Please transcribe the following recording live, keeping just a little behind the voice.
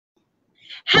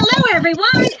Hello,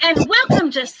 everyone, and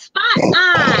welcome to Spot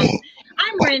On.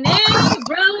 I'm Renee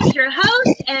Rose, your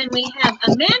host, and we have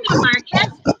Amanda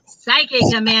Marquez, Psychic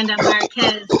Amanda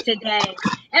Marquez today.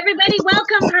 Everybody,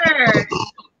 welcome her.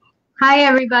 Hi,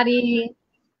 everybody.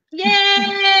 Yay,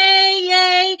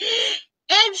 yay.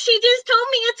 And she just told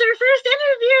me it's her first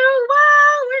interview.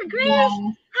 Wow, we're graced.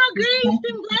 Yeah. How graced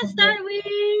and blessed are we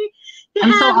to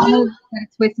I'm so have honored you? that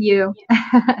it's with you.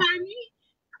 Pardon me?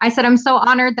 I said I'm so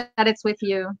honored that it's with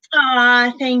you.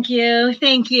 Aw, thank you.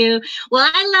 Thank you. Well,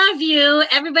 I love you.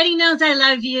 Everybody knows I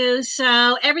love you.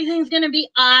 So everything's going to be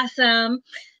awesome.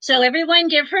 So everyone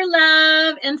give her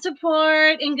love and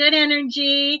support and good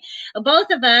energy,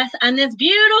 both of us, on this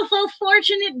beautiful,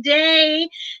 fortunate day,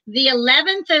 the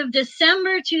 11th of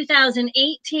December,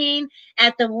 2018,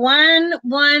 at the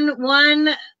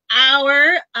 111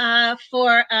 hour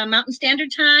for Mountain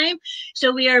Standard Time.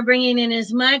 So we are bringing in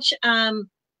as much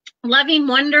loving,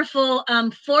 wonderful,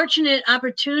 fortunate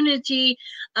opportunity,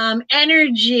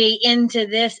 energy into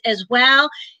this as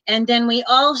well. And then we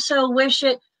also wish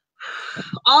it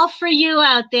all for you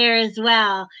out there as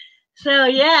well. So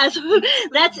yes,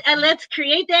 let's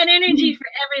create that energy for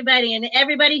everybody and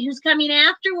everybody who's coming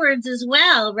afterwards as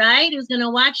well, right? Who's going to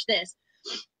watch this.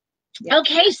 Yeah.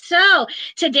 Okay, so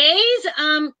today's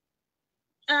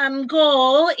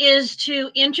goal is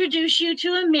to introduce you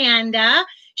to Amanda.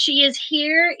 She is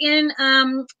here in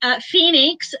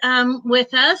Phoneix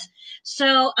with us.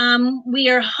 So we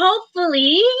are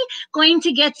hopefully going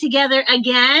to get together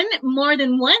again, more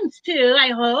than once too, I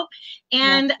hope,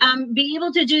 and be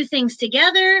able to do things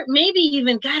together. Maybe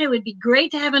even, God, it would be great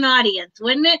to have an audience,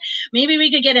 wouldn't it? Maybe we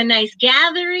could get a nice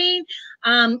gathering.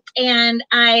 And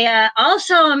I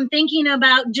also am thinking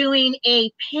about doing a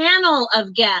panel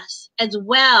of guests as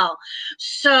well.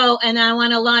 So, and I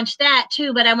want to launch that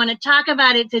too, but I want to talk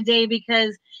about it today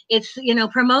because it's,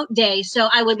 promote day. So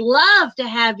I would love to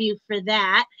have you for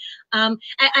that. A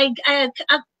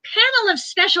panel of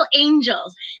special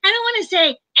angels. I don't want to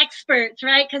say experts,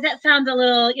 right? Because that sounds a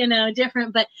little,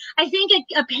 different. But I think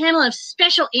a panel of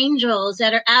special angels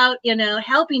that are out,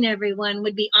 helping everyone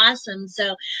would be awesome.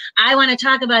 So I want to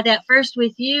talk about that first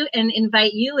with you and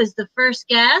invite you as the first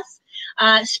guest,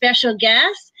 special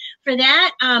guest for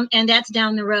that. And that's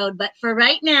down the road. But for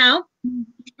right now,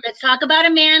 let's talk about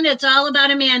Amanda. It's all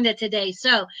about Amanda today.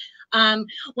 So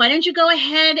why don't you go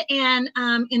ahead and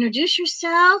introduce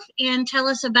yourself and tell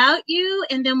us about you,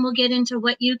 and then we'll get into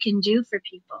what you can do for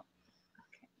people.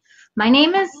 My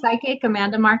name is Psychic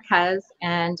Amanda Marquez,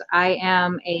 and I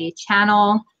am a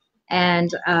channel,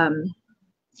 and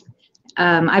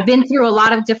I've been through a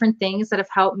lot of different things that have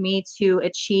helped me to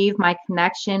achieve my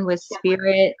connection with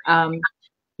spirit,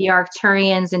 the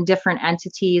Arcturians, and different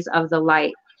entities of the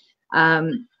light.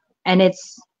 And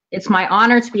it's my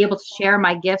honor to be able to share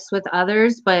my gifts with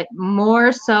others, but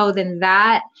more so than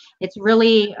that, it's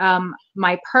really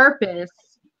my purpose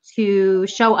to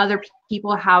show other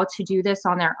people how to do this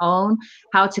on their own,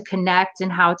 how to connect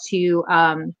and how to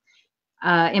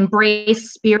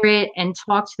embrace spirit and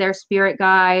talk to their spirit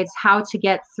guides, how to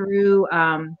get through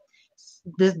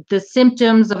the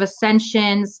symptoms of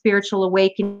ascension, spiritual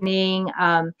awakening.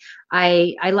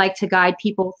 I like to guide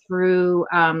people through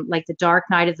like the dark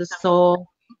night of the soul.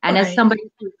 And as somebody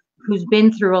who's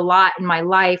been through a lot in my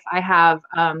life, I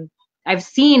can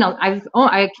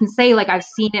say like I've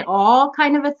seen it all,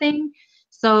 kind of a thing.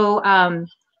 So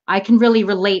I can really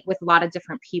relate with a lot of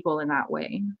different people in that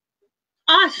way.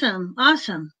 Awesome.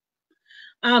 Awesome.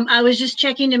 I was just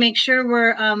checking to make sure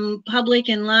we're public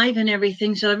and live and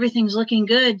everything. So everything's looking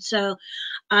good. So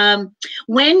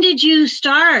when did you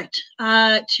start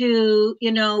to,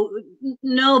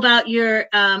 know about your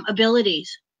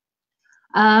abilities?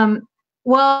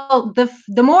 Well,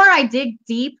 the more I dig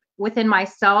deep within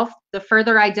myself, the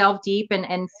further I delve deep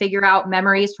and figure out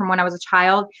memories from when I was a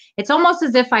child. It's almost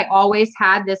as if I always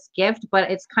had this gift, but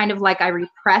it's kind of like I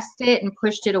repressed it and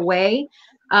pushed it away.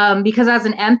 Because as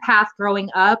an empath growing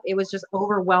up, it was just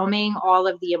overwhelming, all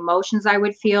of the emotions I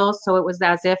would feel. So it was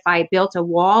as if I built a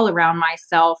wall around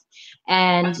myself.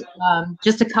 And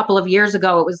just a couple of years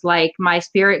ago, it was like my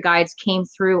spirit guides came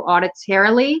through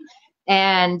auditorily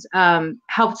and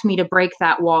helped me to break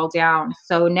that wall down.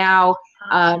 So now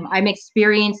I'm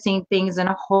experiencing things in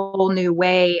a whole new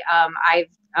way.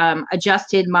 I've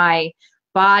adjusted my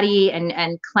body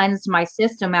and cleansed my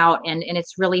system out, and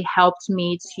it's really helped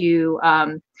me to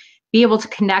be able to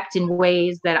connect in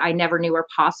ways that I never knew were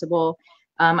possible.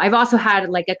 I've also had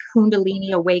like a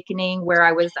Kundalini awakening where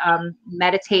I was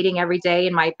meditating every day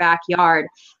in my backyard,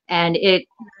 and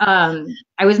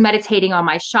I was meditating on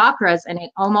my chakras, and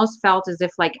it almost felt as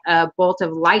if like a bolt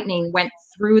of lightning went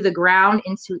through the ground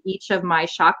into each of my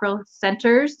chakra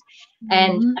centers,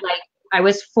 and like I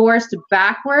was forced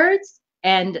backwards.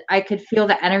 And I could feel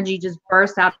the energy just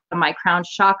burst out of my crown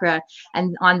chakra.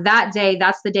 And on that day,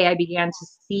 that's the day I began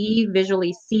to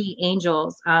visually see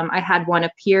angels. I had one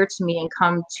appear to me and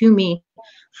come to me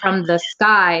from the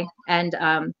sky. And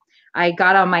I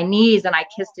got on my knees and I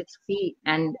kissed its feet.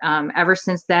 And ever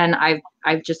since then,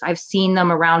 I've seen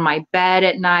them around my bed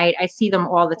at night. I see them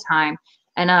all the time.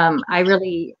 And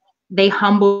they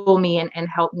humble me and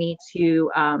help me to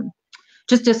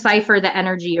just decipher the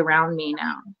energy around me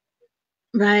now.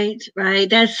 Right.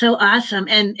 That's so awesome.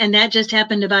 And that just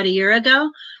happened about a year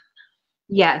ago?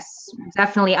 Yes,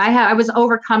 definitely. I was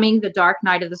overcoming the dark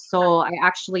night of the soul. I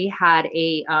actually had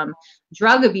a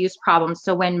drug abuse problem.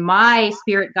 So when my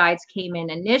spirit guides came in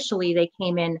initially, they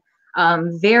came in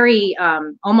very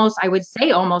almost, I would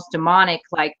say almost demonic,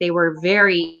 like they were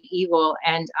very evil.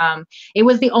 And it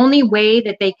was the only way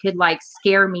that they could like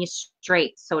scare me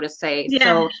straight, so to say. Yeah.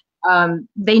 So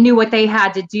they knew what they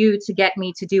had to do to get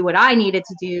me to do what I needed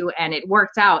to do, and it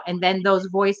worked out. And then those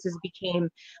voices became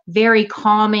very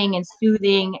calming and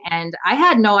soothing, and I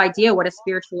had no idea what a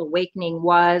spiritual awakening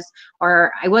was,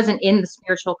 or I wasn't in the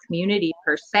spiritual community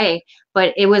per se,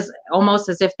 but it was almost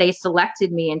as if they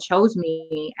selected me and chose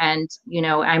me, and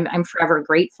I'm forever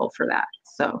grateful for that.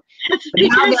 So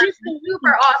because you're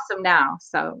super awesome now.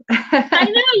 So I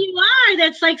know you are.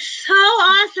 That's like so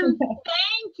awesome.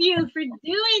 Thank you for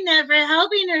doing that, for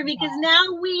helping her, because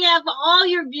now we have all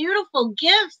your beautiful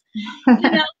gifts,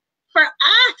 for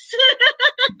us.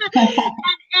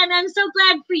 and I'm so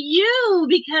glad for you,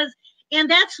 and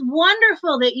that's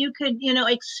wonderful that you could,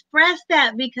 express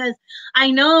that, because I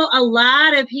know a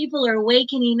lot of people are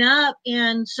wakening up.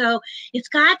 And so it's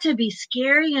got to be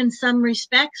scary in some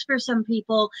respects for some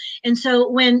people. And so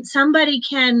when somebody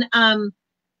can,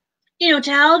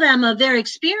 tell them of their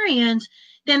experience,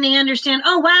 then they understand,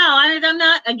 oh, wow, I'm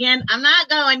not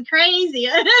going crazy.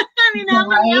 I mean, how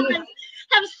many of us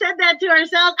have said that to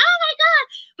ourselves? Oh my God.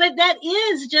 But that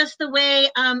is just the way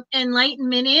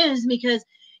enlightenment is, because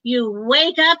you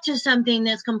wake up to something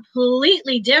that's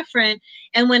completely different.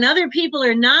 And when other people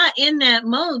are not in that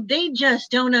mode, they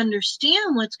just don't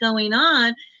understand what's going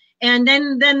on. And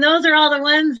then those are all the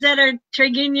ones that are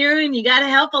triggering you, and you got to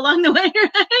help along the way,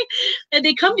 right? And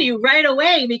they come to you right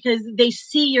away because they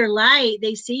see your light,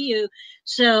 they see you.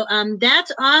 So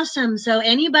that's awesome. So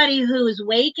anybody who is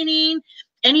awakening,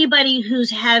 anybody who's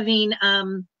having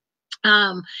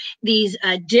these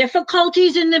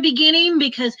difficulties in the beginning,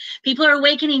 because people are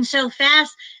awakening so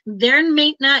fast, they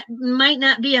might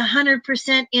not be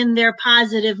 100% in their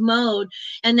positive mode.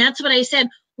 And that's what I said.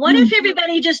 What if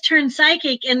everybody just turned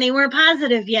psychic and they weren't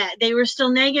positive yet? They were still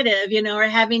negative, or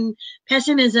having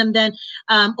pessimism, then,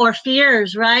 or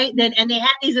fears, right? And they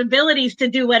had these abilities to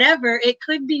do whatever. It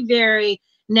could be very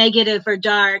negative or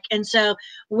dark. And so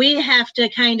we have to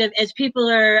kind of, as people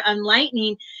are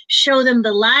enlightening, show them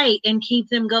the light and keep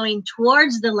them going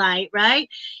towards the light, right?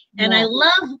 And I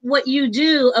love what you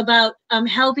do about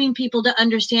helping people to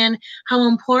understand how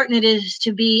important it is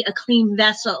to be a clean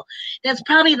vessel. That's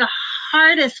probably the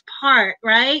hardest part,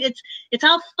 right? It's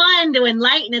all fun to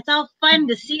enlighten. It's all fun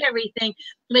to see everything,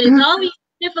 but it's always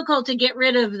difficult to get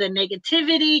rid of the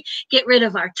negativity, get rid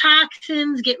of our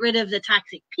toxins, get rid of the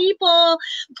toxic people.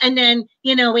 And then,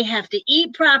 we have to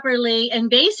eat properly. And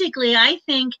basically, I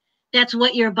think that's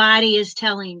what your body is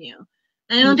telling you.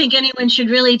 I don't think anyone should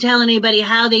really tell anybody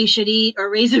how they should eat or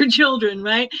raise their children,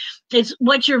 right? It's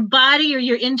what your body or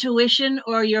your intuition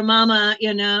or your mama,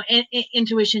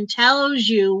 intuition tells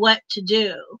you what to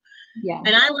do. Yeah.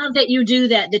 And I love that you do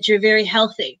that you're very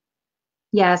healthy.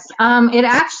 Yes. It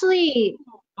actually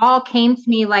all came to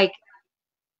me like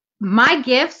my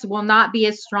gifts will not be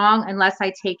as strong unless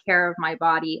I take care of my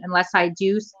body, unless I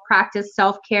do practice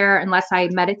self-care, unless I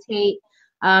meditate.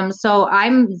 So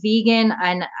I'm vegan,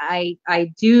 and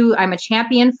I'm a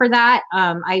champion for that.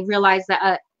 I realize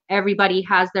that everybody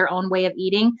has their own way of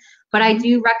eating, but I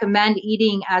do recommend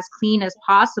eating as clean as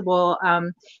possible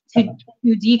to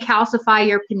decalcify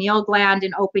your pineal gland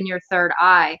and open your third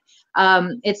eye.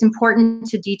 It's important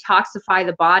to detoxify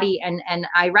the body, and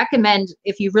I recommend,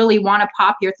 if you really want to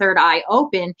pop your third eye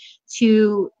open,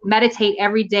 to meditate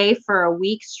every day for a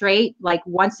week straight, like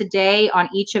once a day on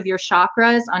each of your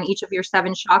chakras, on each of your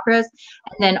 7 chakras,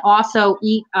 and then also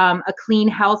eat a clean,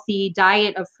 healthy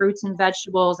diet of fruits and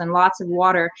vegetables and lots of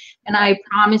water. And I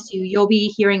promise you, you'll be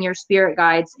hearing your spirit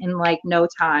guides in like no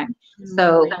time.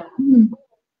 So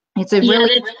it's a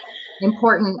really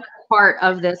important part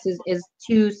of this is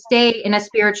to stay in a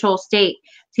spiritual state,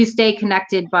 to stay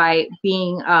connected by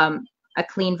being a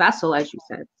clean vessel, as you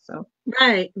said. So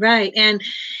right, and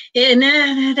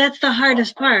that's the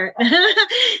hardest part.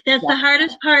 That's the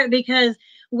hardest part, because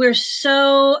we're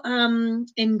so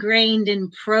ingrained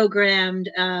and programmed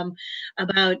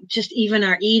about just even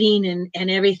our eating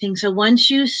and everything. So once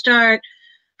you start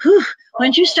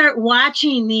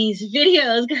watching these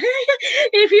videos,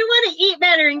 if you want to eat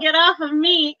better and get off of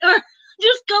meat, or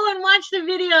just go and watch the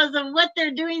videos of what they're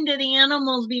doing to the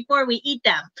animals before we eat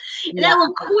them. Yeah. That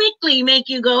will quickly make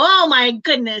you go, oh my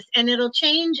goodness. And it'll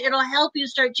help you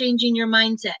start changing your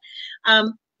mindset.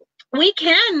 We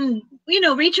can,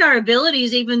 reach our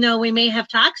abilities, even though we may have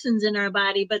toxins in our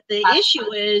body. But the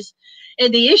issue is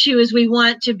we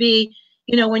want to be,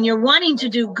 when you're wanting to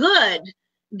do good,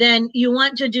 then you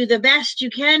want to do the best you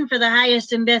can for the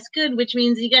highest and best good, which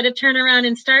means you got to turn around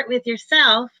and start with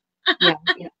yourself. Yeah.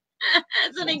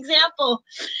 As an example.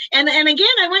 And again,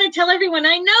 I want to tell everyone,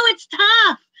 I know it's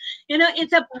tough.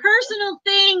 It's a personal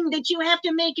thing that you have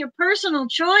to make your personal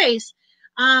choice.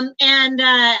 And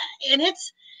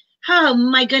it's, oh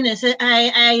my goodness.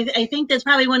 I think that's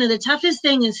probably one of the toughest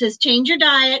things is change your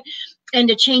diet and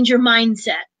to change your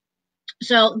mindset.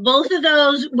 So both of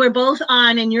those we're both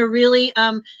on, and you're really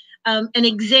an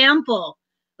example,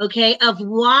 okay, of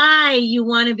why you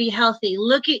want to be healthy.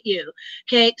 Look at you.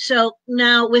 Okay, so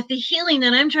now with the healing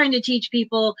that I'm trying to teach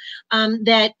people,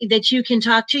 that you can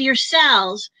talk to your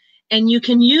cells and you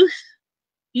can be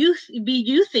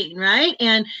youthing, right?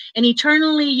 And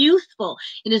eternally youthful.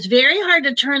 It is very hard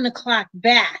to turn the clock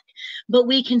back, but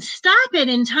we can stop it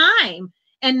in time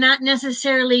and not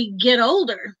necessarily get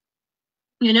older.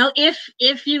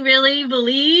 If you really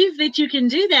believe that you can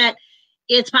do that,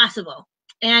 it's possible.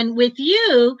 And with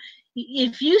you,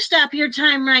 if you stop your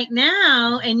time right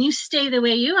now and you stay the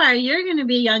way you are, you're going to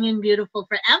be young and beautiful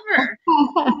forever.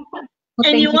 Well,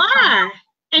 and you are.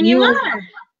 And you are.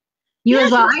 You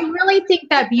as well. I really think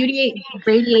that beauty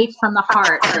radiates from the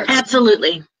heart.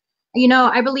 Absolutely.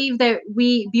 I believe that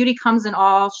beauty comes in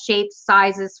all shapes,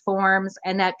 sizes, forms,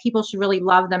 and that people should really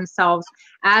love themselves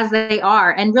as they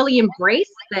are and really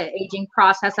embrace the aging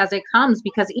process as it comes,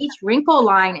 because each wrinkle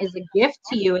line is a gift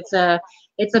to you. It's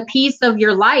a piece of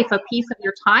your life, a piece of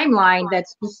your timeline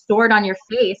that's just stored on your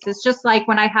face. It's just like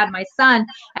when I had my son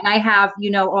and I have,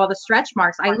 all the stretch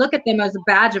marks. I look at them as a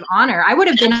badge of honor. I would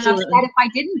have been upset if I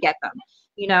didn't get them.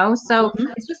 So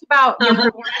it's just about your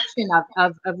perception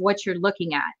of what you're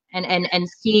looking at and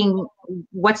seeing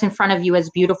what's in front of you as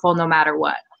beautiful no matter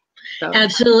what. So.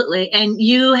 Absolutely. And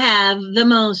you have the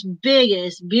most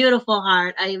biggest, beautiful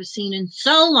heart I have seen in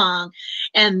so long.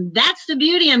 And that's the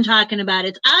beauty I'm talking about.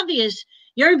 It's obvious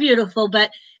you're beautiful, but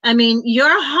I mean,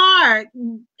 your heart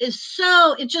is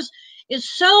so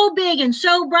big and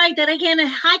so bright that I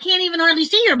can't even hardly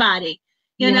see your body.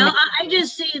 I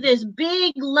just see this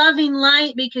big loving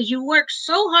light because you work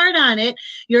so hard on it.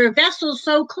 Your vessel's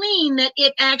so clean that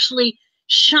it actually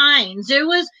shines. There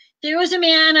was a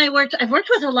man I've worked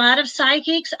with a lot of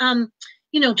psychics,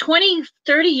 20,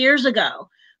 30 years ago.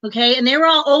 Okay. And they were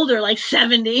all older, like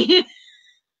 70.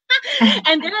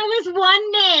 And there was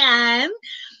one man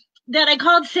that I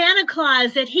called Santa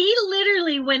Claus that he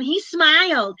literally, when he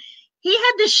smiled, he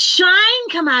had this shine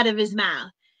come out of his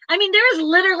mouth. I mean, there is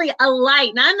literally a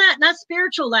light, not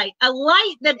spiritual light, a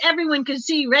light that everyone could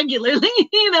see regularly,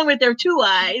 with their 2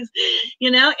 eyes,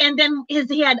 and then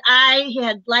he had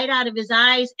light out of his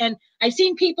eyes. And I've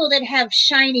seen people that have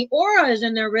shiny auras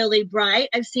and they're really bright.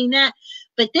 I've seen that.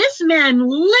 But this man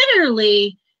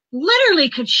literally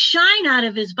could shine out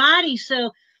of his body.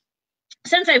 So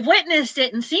since I've witnessed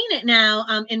it and seen it now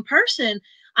in person,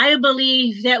 I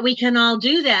believe that we can all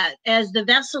do that. As the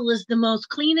vessel is the most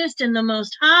cleanest and the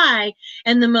most high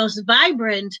and the most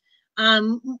vibrant,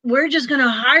 we're just going to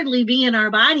hardly be in our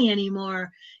body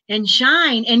anymore and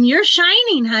shine. And you're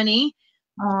shining, honey.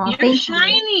 Oh, you're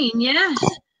shining, yes.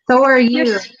 So are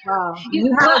you.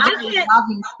 You have a very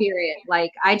loving spirit.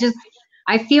 Like,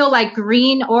 I feel like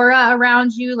green aura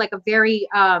around you, like a very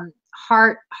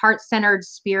heart-centered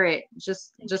spirit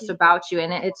just about you.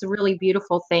 And it's a really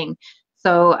beautiful thing.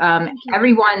 So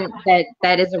everyone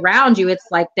that is around you, it's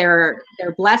like they're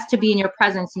blessed to be in your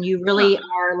presence, and you really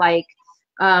are like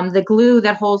the glue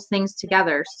that holds things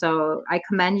together. So I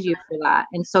commend you for that,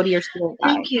 and so do your spirit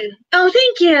guide. Thank you. Oh,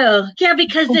 thank you. Yeah,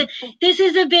 because this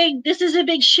is a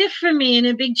big shift for me and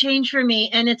a big change for me,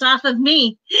 and it's off of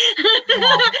me.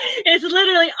 It's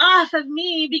literally off of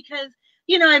me because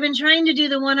I've been trying to do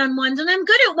the one-on-ones, and I'm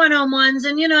good at one-on-ones,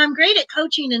 and I'm great at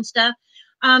coaching and stuff.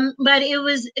 But it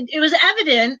was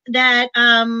evident that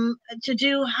to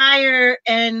do higher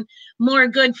and more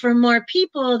good for more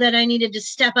people, that I needed to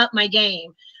step up my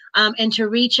game and to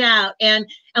reach out. And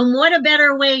what a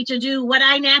better way to do what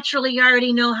I naturally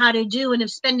already know how to do and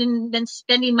have been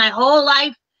spending my whole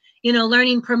life,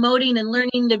 learning, promoting, and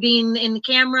learning to be in the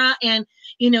camera, and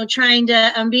trying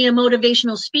to be a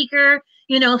motivational speaker,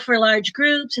 for large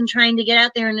groups, and trying to get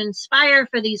out there and inspire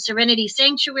for these serenity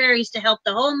sanctuaries to help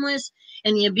the homeless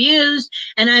and the abused.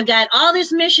 And I've got all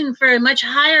this mission for a much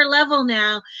higher level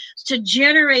now to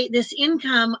generate this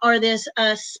income or this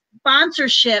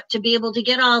sponsorship to be able to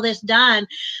get all this done.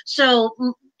 So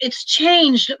it's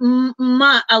changed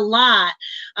a lot.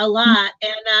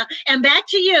 And back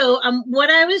to you, what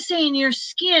I was saying, your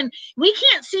skin, we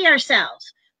can't see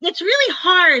ourselves. It's really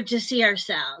hard to see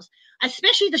ourselves,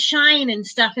 especially the shine and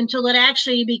stuff, until it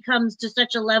actually becomes to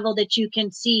such a level that you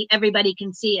can see, everybody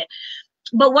can see it.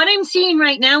 But what I'm seeing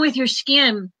right now with your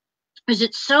skin is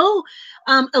it's so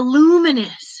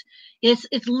luminous. It's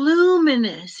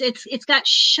luminous. It's got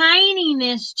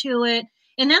shininess to it.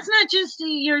 And that's not just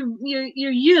your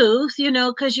youth,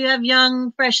 because you have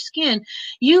young, fresh skin.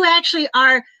 You actually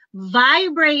are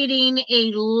vibrating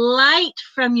a light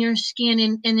from your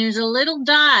skin, and there's a little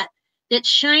dot that's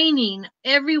shining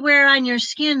everywhere on your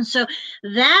skin. So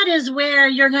that is where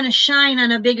you're going to shine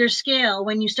on a bigger scale,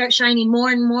 when you start shining more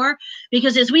and more,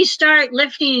 because as we start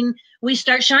lifting, we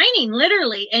start shining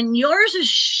literally, and yours is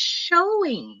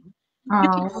showing. You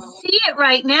can see it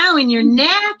right now in your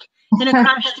neck and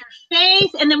across your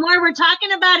face. And the more we're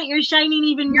talking about it, you're shining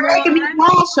even more. You're making me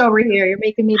blush over here. You're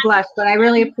making me blush, but I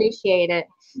really appreciate it.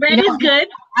 Red is good.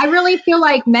 I really feel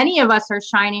like many of us are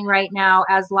shining right now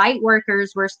as light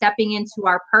workers. We're stepping into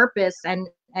our purpose, and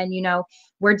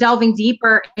we're delving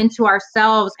deeper into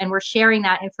ourselves, and we're sharing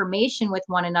that information with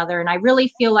one another. And I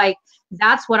really feel like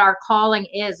that's what our calling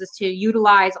is to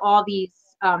utilize all these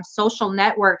social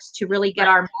networks to really get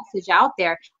our message out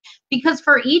there. Because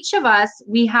for each of us,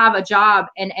 we have a job,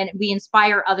 and we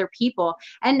inspire other people,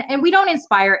 and we don't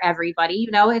inspire everybody.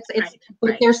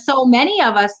 But there's so many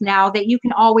of us now that you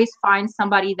can always find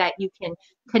somebody that you can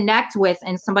connect with,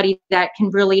 and somebody that can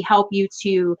really help you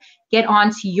to get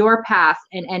onto your path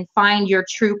and find your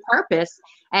true purpose.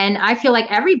 And I feel like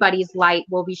everybody's light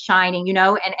will be shining,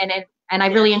 and I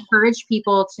really encourage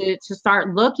people to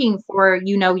start looking for,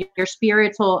 your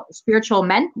spiritual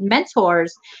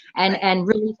mentors, and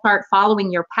really start following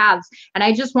your paths. And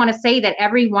I just want to say that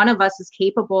every one of us is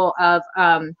capable of,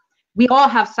 we all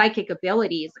have psychic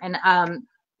abilities. And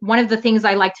one of the things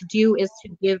I like to do is to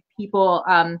give people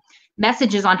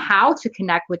messages on how to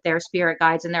connect with their spirit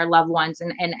guides and their loved ones,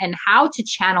 and how to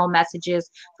channel messages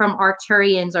from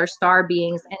Arcturians or star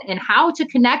beings, and how to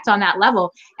connect on that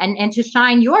level, and to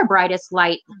shine your brightest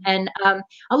light. And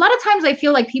a lot of times I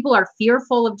feel like people are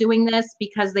fearful of doing this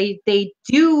because they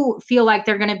do feel like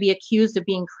they're going to be accused of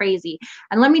being crazy.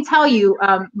 And let me tell you,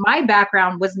 my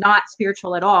background was not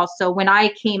spiritual at all. So when I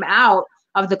came out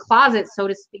of the closet, so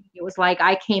to speak, it was like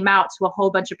I came out to a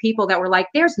whole bunch of people that were like,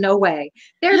 there's no way.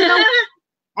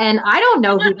 And I don't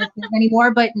know who this is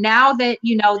anymore, but now that,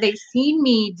 they've seen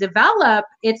me develop,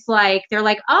 it's like, they're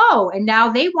like, oh, and now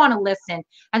they want to listen.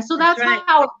 And so that's right.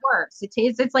 How it works.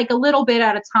 It's like a little bit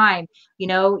at a time,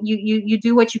 you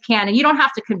do what you can, and you don't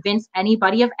have to convince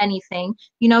anybody of anything,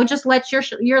 just let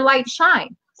your light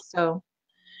shine. So.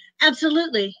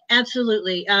 Absolutely.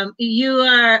 Absolutely. You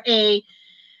are a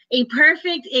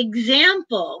perfect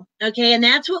example. Okay. And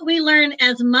that's what we learn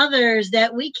as mothers,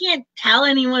 that we can't tell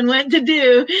anyone what to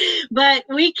do, but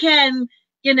we can,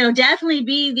 definitely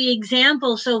be the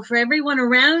example. So for everyone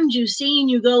around you, seeing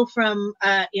you go from,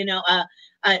 a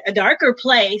darker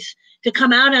place to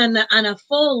come out on a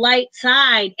full light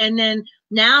side. And then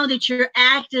now that you're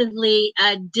actively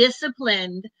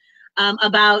disciplined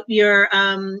about your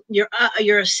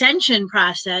ascension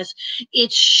process,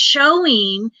 it's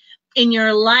showing in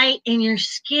your light, in your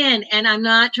skin. And I'm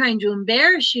not trying to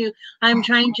embarrass you. I'm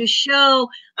trying to show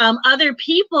other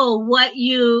people what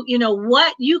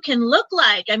what you can look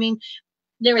like. I mean,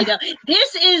 there we go.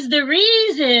 This is the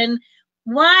reason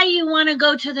why you want to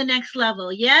go to the next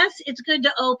level. Yes, it's good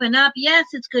to open up. Yes,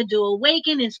 it's good to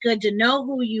awaken. It's good to know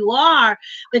who you are.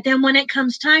 But then when it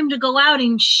comes time to go out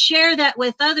and share that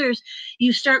with others,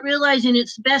 you start realizing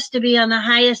it's best to be on the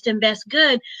highest and best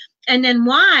good. And then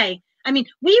why? I mean,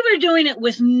 we were doing it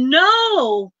with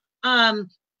no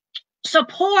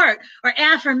support or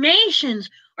affirmations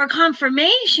or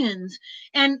confirmations.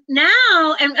 And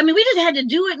now, and I mean, we just had to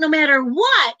do it no matter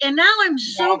what. And now I'm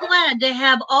so glad to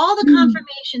have all the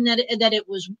confirmation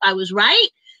that I was right.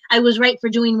 I was right for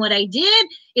doing what I did.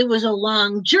 It was a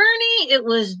long journey. It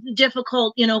was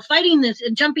difficult, you know, fighting this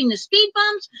and jumping the speed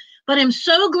bumps. But I'm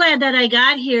so glad that I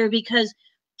got here, because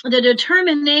the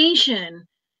determination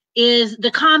is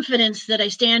the confidence that I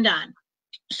stand on.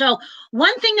 So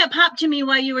one thing that popped to me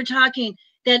while you were talking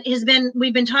that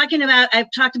we've been talking about,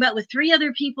 I've talked about with 3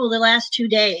 other people the last 2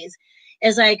 days,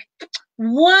 is like,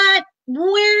 who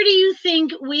do you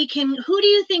think we can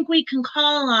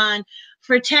call on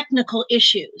for technical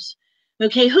issues?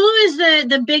 Okay, who is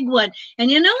the big one? And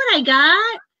you know what I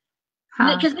got?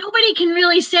 Because nobody can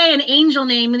really say an angel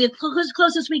name. The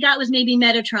closest we got was maybe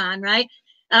Metatron, right?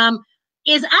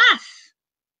 Is us.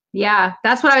 Yeah,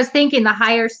 that's what I was thinking, the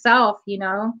higher self, you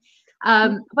know.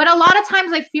 But a lot of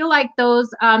times I feel like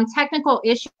those technical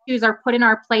issues are put in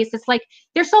our place. It's like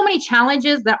there's so many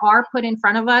challenges that are put in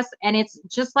front of us, and it's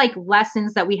just like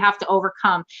lessons that we have to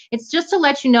overcome. It's just to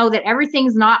let you know that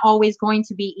everything's not always going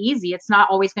to be easy. It's not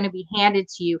always going to be handed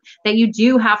to you, that you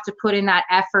do have to put in that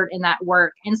effort and that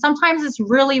work. And sometimes it's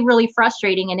really, really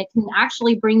frustrating, and it can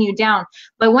actually bring you down.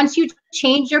 But once you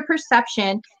change your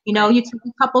perception, you know, you take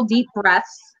a couple deep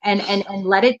breaths and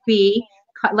let it be.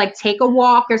 Like take a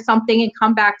walk or something and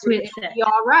come back to it and be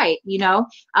all right. You know,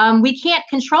 we can't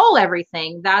control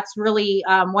everything. That's really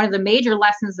one of the major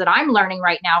lessons that I'm learning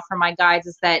right now from my guides,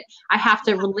 is that I have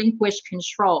to relinquish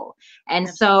control. And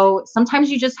so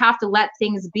sometimes you just have to let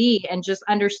things be and just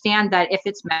understand that if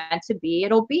it's meant to be,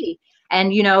 it'll be.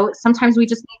 And, you know, sometimes we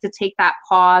just need to take that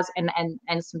pause and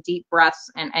some deep breaths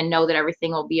and know that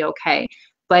everything will be okay.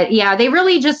 But yeah,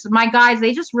 my guides,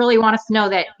 they just really want us to know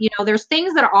that, you know, there's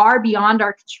things that are beyond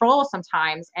our control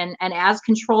sometimes. And as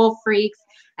control freaks,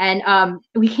 and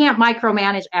we can't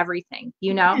micromanage everything,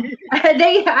 you know. I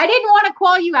didn't want to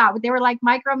call you out, but they were like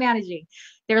micromanaging.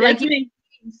 They're like,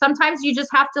 sometimes you just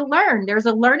have to learn. There's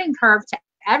a learning curve to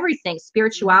everything,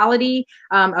 spirituality,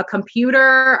 a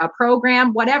computer, a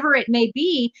program, whatever it may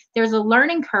be. There's a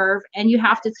learning curve, and you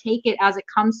have to take it as it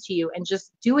comes to you and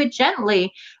just do it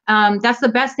gently. That's the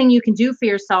best thing you can do for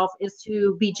yourself, is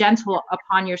to be gentle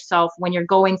upon yourself when you're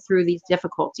going through these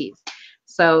difficulties.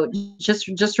 So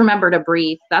just remember to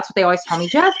breathe. That's what they always tell me,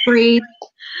 just breathe.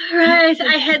 Right.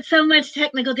 I had so much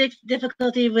technical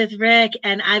difficulty with Rick,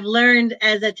 and I've learned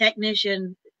as a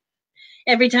technician,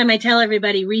 every time I tell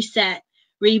everybody, reset,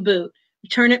 reboot,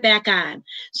 turn it back on.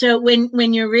 So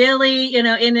when you're really, you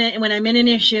know, when I'm in an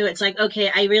issue, it's like,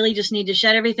 okay, I really just need to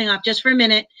shut everything off just for a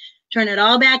minute, turn it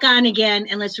all back on again,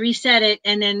 and let's reset it.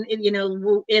 And then, you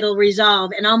know, it'll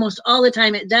resolve. And almost all the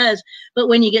time it does. But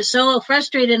when you get so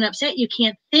frustrated and upset, you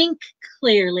can't think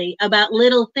clearly about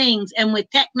little things. And with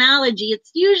technology, it's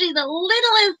usually the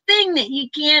littlest thing that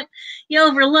you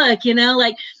overlook, you know,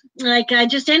 like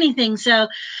just anything. So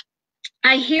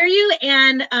I hear you,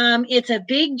 and it's a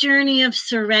big journey of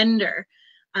surrender,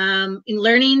 in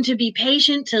learning to be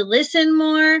patient, to listen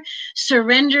more,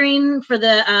 surrendering for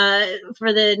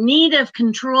the need of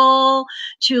control,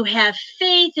 to have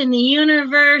faith in the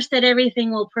universe that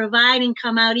everything will provide and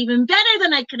come out even better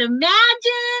than I could imagine.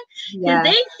 Because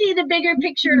they see the bigger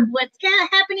picture of what's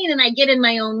happening, and I get in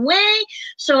my own way.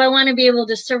 So I want to be able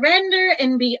to surrender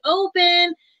and be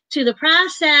open to the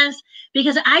process,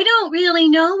 because I don't really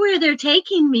know where they're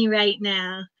taking me right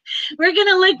now. We're going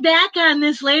to look back on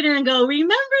this later and go,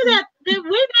 remember that way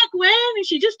back when? And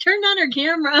she just turned on her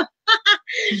camera.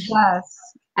 Yes.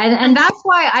 And that's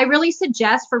why I really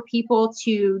suggest for people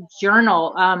to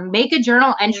journal, make a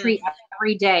journal entry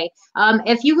every day.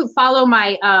 If you follow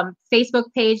my Facebook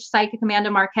page, Psychic Amanda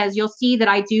Marquez, you'll see that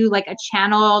I do like a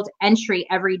channeled entry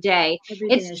every day.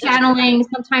 It's channeling.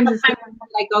 Sometimes it's different what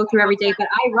I go through every day, but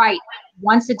I write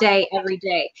once a day, every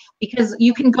day, because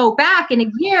you can go back in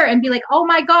a year and be like, oh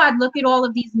my God, look at all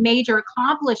of these major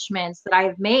accomplishments that I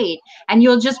have made. And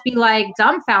you'll just be like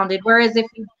dumbfounded. Whereas if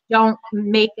you don't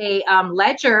make a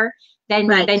ledger, then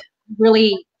you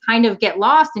really kind of get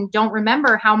lost and don't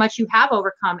remember how much you have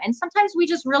overcome. And sometimes we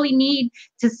just really need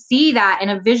to see that in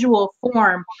a visual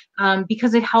form,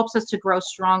 because it helps us to grow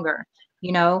stronger,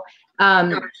 you know,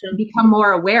 become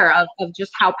more aware of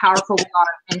just how powerful we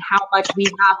are and how much we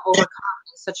have overcome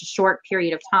in such a short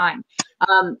period of time.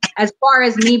 As far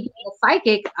as me being a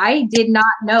psychic, I did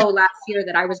not know last year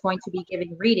that I was going to be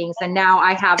giving readings, and now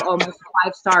I have almost a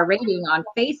 5-star rating on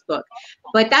Facebook.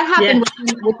 But that happened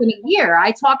within a year.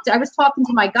 I was talking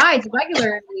to my guides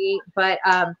regularly, but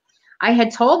I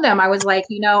had told them, I was like,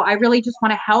 I really just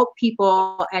want to help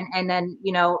people, and then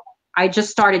I just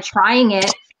started trying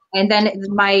it, and then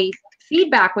my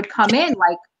feedback would come in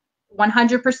like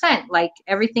 100%, like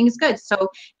everything's good. So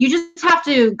you just have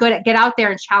to get out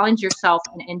there and challenge yourself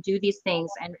and do these things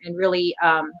and really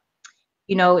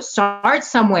start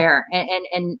somewhere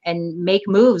and make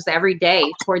moves every day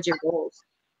towards your goals.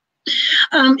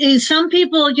 Some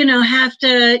people, have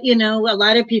to, a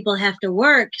lot of people have to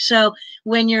work. So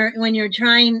when you're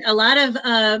trying, a lot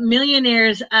of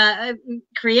millionaires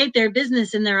create their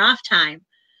business in their off time,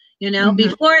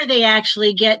 before they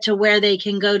actually get to where they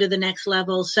can go to the next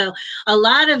level. So a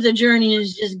lot of the journey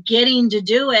is just getting to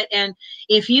do it. And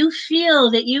if you feel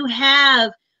that you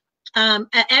have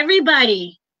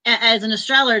everybody, as an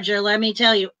astrologer, let me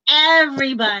tell you,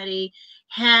 everybody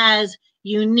has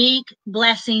unique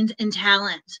blessings and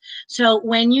talents. So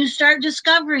when you start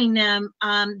discovering them,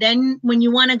 then when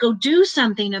you want to go do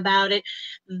something about it,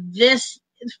 this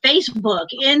Facebook,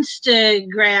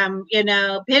 Instagram,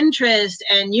 Pinterest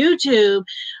and YouTube,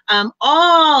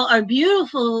 all are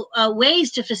beautiful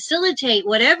ways to facilitate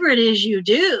whatever it is you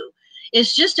do.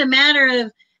 It's just a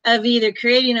matter of either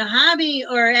creating a hobby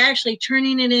or actually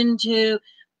turning it into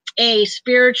a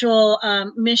spiritual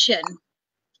mission.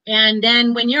 And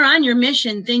then when you're on your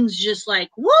mission, things just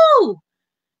like, woo,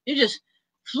 you just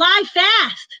fly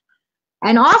fast.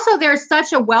 And also there's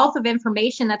such a wealth of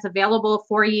information that's available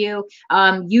for you.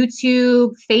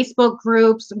 YouTube, Facebook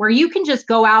groups, where you can just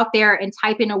go out there and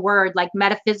type in a word like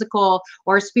metaphysical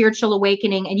or spiritual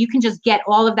awakening, and you can just get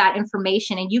all of that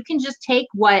information, and you can just take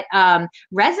what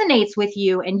resonates with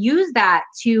you and use that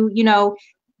to,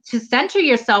 to center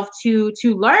yourself, to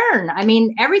learn. I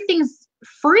mean, everything's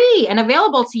free and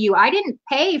available to you. I didn't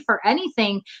pay for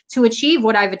anything to achieve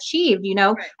what I've achieved,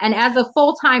 Right. And as a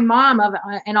full-time mom of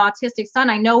an autistic son,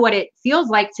 I know what it feels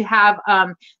like to have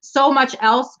so much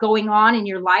else going on in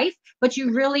your life, but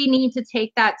you really need to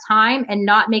take that time and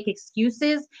not make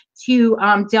excuses to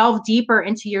delve deeper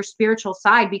into your spiritual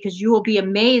side, because you will be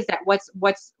amazed at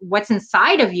what's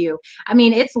inside of you. I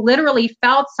mean, it's literally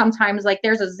felt sometimes like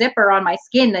there's a zipper on my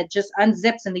skin that just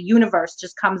unzips and the universe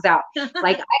just comes out.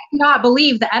 Like, I cannot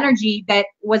believe the energy that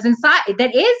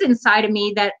is inside of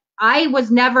me that I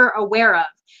was never aware of.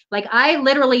 Like, I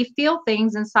literally feel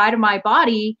things inside of my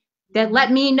body that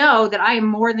let me know that I am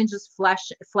more than just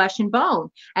flesh and bone.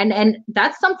 And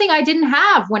that's something I didn't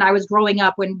have when I was growing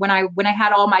up, when I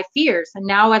had all my fears. And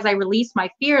now as I release my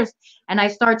fears and I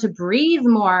start to breathe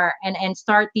more and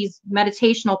start these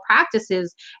meditational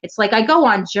practices, it's like I go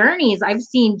on journeys. I've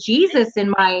seen Jesus in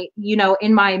my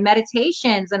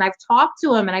meditations, and I've talked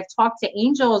to him, and I've talked to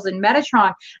angels and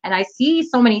Metatron, and I see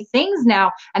so many things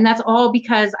now. And that's all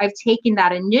because I've taken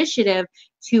that initiative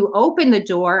to open the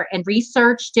door and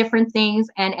research different things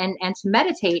and to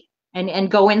meditate and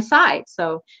go inside.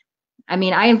 So, I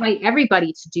mean, I invite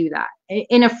everybody to do that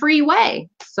in a free way.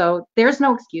 So there's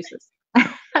no excuses.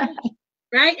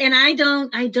 Right. And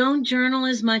I don't journal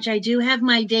as much. I do have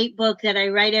my date book that I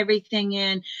write everything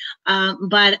in.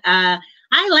 But I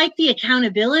like the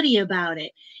accountability about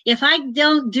it. If I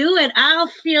don't do it, I'll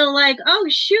feel like, oh,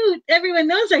 shoot, everyone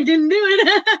knows I didn't do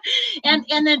it.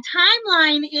 and the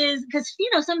timeline is, because,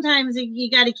 sometimes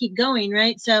you got to keep going,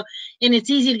 right? So, and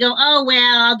it's easy to go, oh,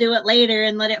 well, I'll do it later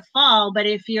and let it fall. But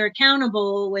if you're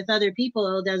accountable with other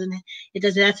people, it doesn't,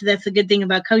 that's the good thing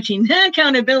about coaching,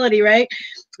 accountability, right?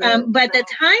 But the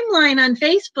timeline on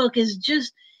Facebook is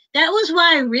just, that was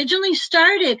why I originally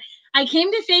started. I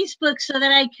came to Facebook so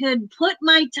that I could put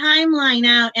my timeline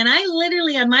out. And I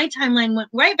literally on my timeline went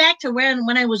right back to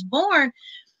when I was born,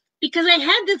 because I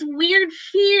had this weird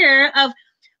fear of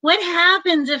what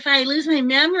happens if I lose my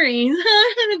memories.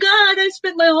 Oh, God, I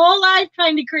spent my whole life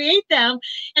trying to create them.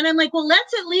 And I'm like, well,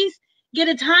 let's at least get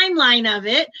a timeline of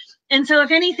it. And so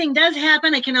if anything does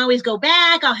happen, I can always go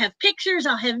back. I'll have pictures,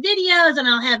 I'll have videos, and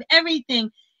I'll have everything.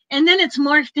 And then it's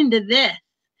morphed into this.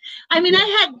 I mean,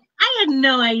 I had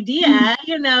no idea,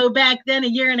 back then, a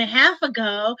year and a half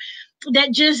ago,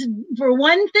 that just for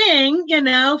one thing,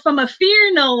 from a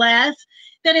fear, no less,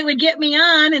 that it would get me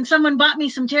on. And someone bought me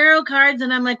some tarot cards,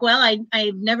 and I'm like, well,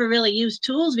 I've never really used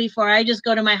tools before. I just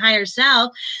go to my higher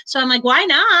self. So I'm like, why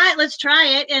not? Let's try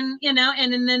it. And, and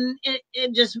then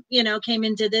it just, came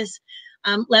into this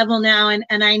level now.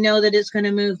 And I know that it's going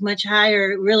to move much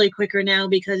higher, really quicker now,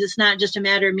 because it's not just a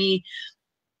matter of me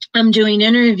I'm doing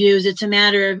interviews. It's a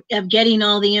matter of getting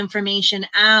all the information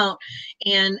out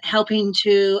and helping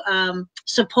to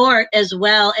support as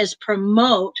well as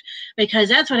promote, because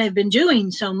that's what I've been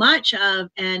doing so much of.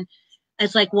 And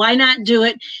it's like, why not do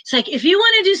it? It's like, if you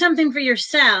want to do something for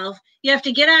yourself, you have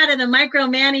to get out of the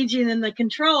micromanaging and the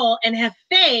control and have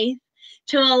faith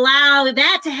to allow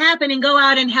that to happen and go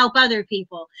out and help other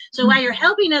people. So while you're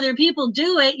helping other people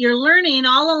do it, you're learning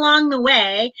all along the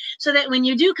way, so that when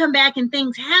you do come back and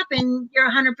things happen,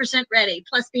 you're 100% ready.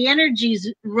 Plus the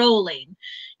energy's rolling.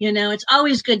 You know, it's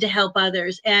always good to help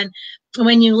others. And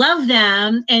when you love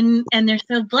them and they're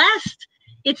so blessed,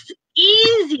 it's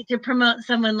easy to promote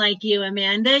someone like you,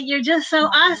 Amanda. You're just so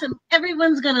awesome.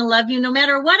 Everyone's going to love you no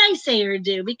matter what I say or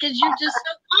do, because you're just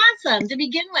so awesome to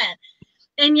begin with.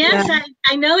 And yes, yeah.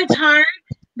 I know it's hard,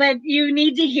 but you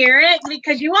need to hear it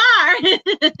because you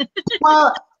are.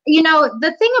 Well, you know,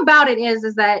 the thing about it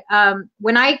is that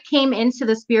when I came into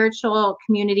the spiritual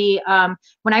community,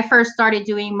 when I first started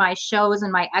doing my shows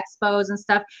and my expos and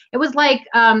stuff, it was like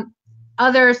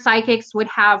other psychics would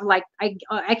have, like, I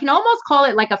can almost call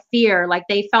it like a fear. Like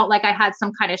they felt like I had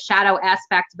some kind of shadow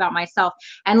aspect about myself.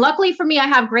 And luckily for me, I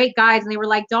have great guides, and they were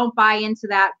like, don't buy into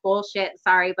that bullshit.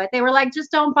 Sorry. But they were like, just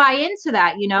don't buy into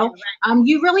that. You know, yeah, right.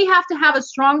 You really have to have a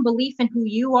strong belief in who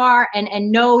you are,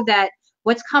 and know that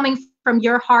what's coming from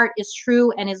your heart is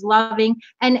true and is loving.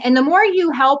 And the more you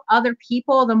help other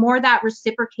people, the more that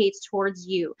reciprocates towards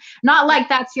you. Not like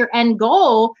that's your end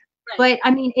goal, but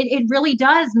I mean, it really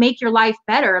does make your life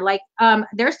better. Like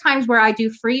there's times where I do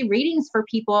free readings for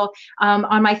people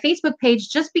on my Facebook page,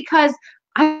 just because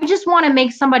I just want to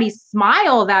make somebody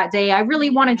smile that day. I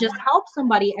really want to just help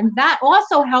somebody. And that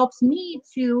also helps me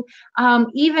to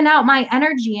even out my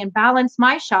energy and balance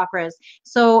my chakras.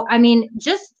 So, I mean,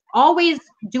 just always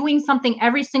doing something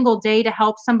every single day to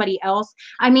help somebody else.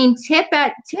 I mean, tip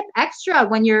extra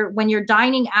when you're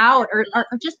dining out, or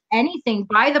just anything.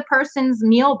 Buy the person's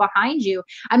meal behind you.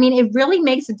 I mean, it really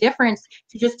makes a difference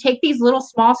to just take these little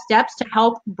small steps to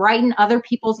help brighten other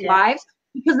people's lives,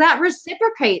 because that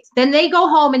reciprocates. Then they go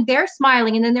home and they're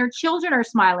smiling, and then their children are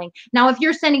smiling. Now, if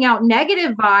you're sending out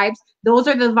negative vibes, those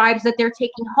are the vibes that they're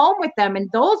taking home with them, and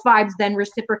those vibes then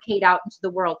reciprocate out into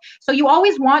the world. So you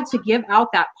always want to give out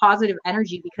that positive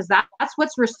energy, because that's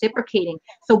what's reciprocating.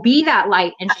 So be that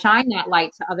light and shine that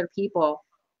light to other people.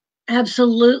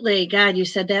 Absolutely. God, you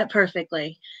said that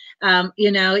perfectly.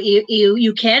 You know,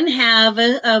 you can have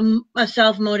a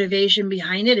self-motivation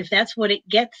behind it if that's what it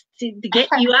gets to get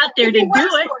you out there to do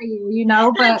it. For you, you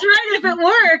know, but that's right, if it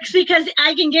works, because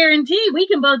I can guarantee, we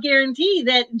can both guarantee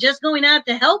that just going out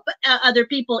to help other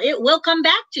people, it will come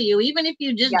back to you. Even if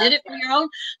you just did it for your own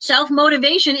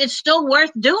self-motivation, it's still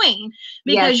worth doing,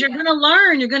 because you're going to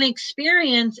learn, you're going to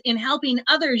experience in helping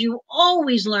others. You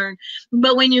always learn.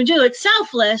 But when you do it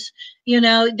selfless, you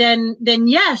know, then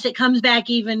yes, it comes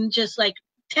back even just like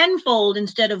tenfold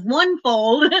instead of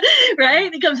onefold,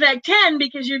 right? It comes back 10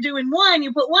 because you're doing one,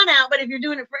 you put one out. But if you're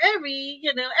doing it for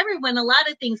everyone, a lot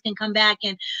of things can come back.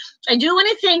 And I do want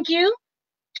to thank you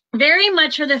very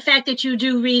much for the fact that you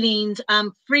do readings,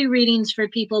 free readings for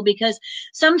people, because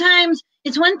sometimes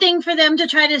it's one thing for them to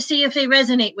try to see if they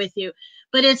resonate with you,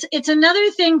 but it's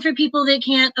another thing for people that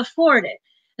can't afford it.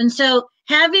 And so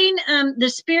having the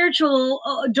spiritual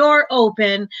door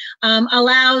open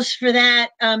allows for that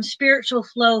spiritual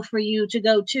flow for you to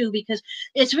go to, because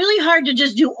it's really hard to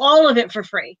just do all of it for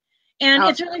free. And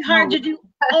it's really hard to do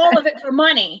all of it for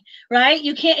money, right?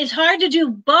 You can't, it's hard to do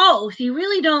both. You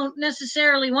really don't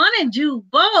necessarily want to do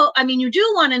both. I mean, you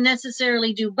do want to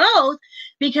necessarily do both,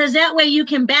 because that way you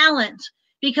can balance,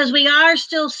 because we are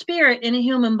still spirit in a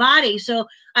human body. So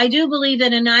I do believe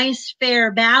that a nice,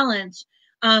 fair balance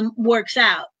works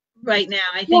out right now.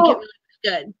 I think it really was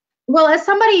good. Well, as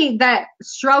somebody that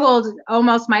struggled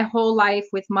almost my whole life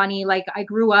with money, like I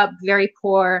grew up very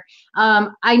poor,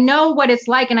 I know what it's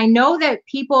like. And I know that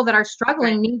people that are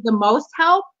struggling need the most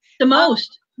help. The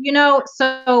most. You know,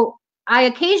 so I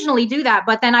occasionally do that.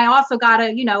 But then I also got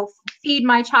to, you know, feed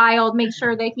my child, make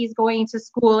sure that he's going to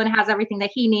school and has everything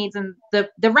that he needs, and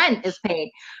the rent is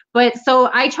paid. But so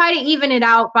I try to even it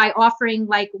out by offering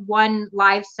like one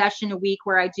live session a week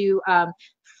where I do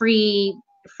free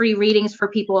readings for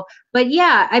people. But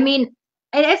yeah, I mean,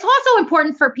 it's also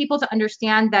important for people to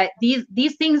understand that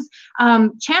these things,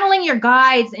 channeling your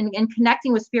guides and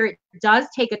connecting with spirit does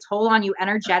take a toll on you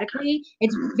energetically.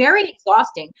 It's very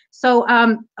exhausting. So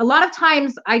a lot of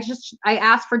times I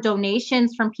ask for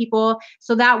donations from people,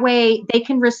 so that way they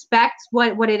can respect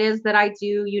what it is that I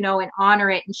do, you know, and honor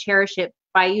it and cherish it.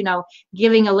 by, you know,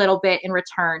 giving a little bit in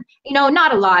return, you know,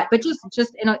 not a lot, but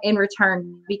just in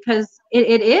return, because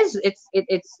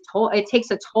it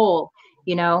takes a toll,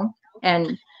 you know,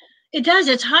 and it does.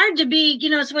 It's hard to be, you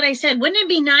know, it's what I said. Wouldn't it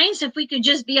be nice if we could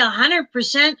just be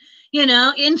 100%, you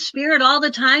know, in spirit all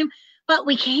the time? But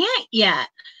we can't yet.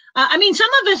 I mean, some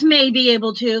of us may be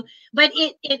able to, but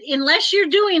unless you're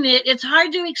doing it, it's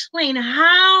hard to explain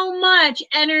how much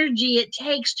energy it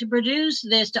takes to produce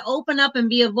this, to open up and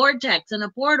be a vortex and a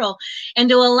portal, and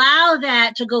to allow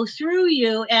that to go through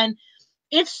you. And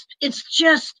it's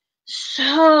just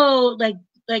so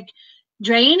like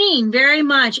draining very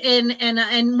much.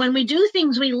 And when we do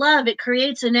things we love, it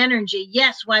creates an energy.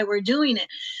 Yes, why we're doing it,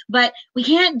 but we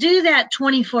can't do that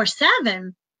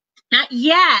 24/7. Not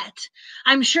yet.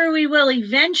 I'm sure we will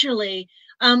eventually.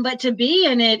 But to be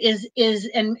in it is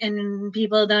and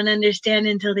people don't understand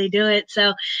until they do it.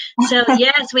 So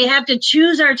yes, we have to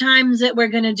choose our times that we're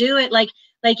going to do it. Like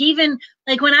even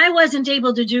like when I wasn't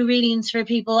able to do readings for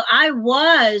people, I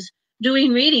was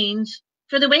doing readings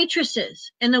for the waitresses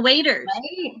and the waiters.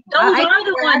 Right. Those are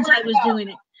the ones I was doing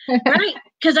it. Right.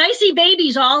 Because I see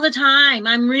babies all the time.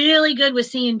 I'm really good with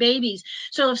seeing babies.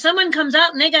 So if someone comes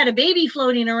out and they got a baby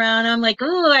floating around, I'm like,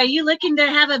 oh, are you looking to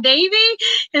have a baby?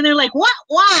 And they're like, what?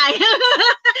 Why?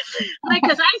 Like,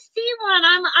 because I see one.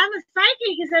 I'm a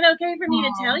psychic. Is that okay for me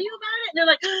to tell you about it? And they're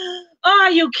like, oh,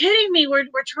 are you kidding me? We're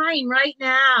trying right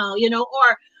now, you know,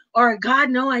 or God,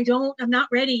 no, I don't, I'm not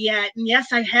ready yet. And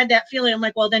yes, I had that feeling. I'm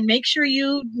like, well, then make sure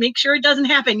it doesn't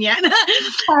happen yet.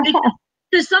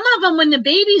 Because some of them, when the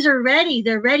babies are ready,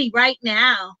 they're ready right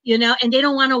now, you know, and they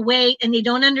don't want to wait, and they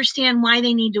don't understand why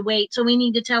they need to wait. So we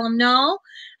need to tell them, no,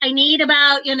 I need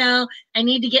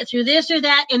to get through this or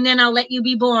that, and then I'll let you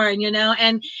be born, you know,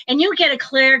 and you get a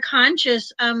clear,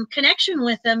 conscious connection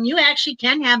with them. You actually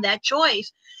can have that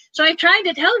choice. So I've tried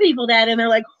to tell people that, and they're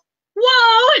like,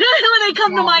 whoa, when they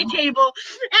come to my table.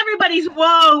 Everybody's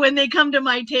whoa when they come to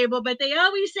my table, but they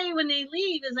always say when they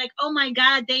leave is like, oh my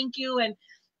God, thank you. And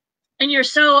you're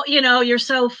so, you know, you're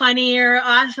so funny or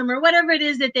awesome or whatever it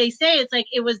is that they say. It's like,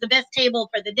 it was the best table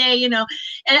for the day, you know.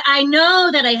 And I know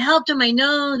that I helped them. I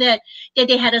know that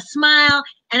they had a smile,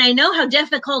 and I know how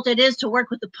difficult it is to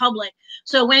work with the public.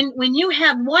 So when you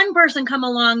have one person come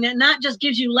along that not just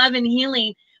gives you love and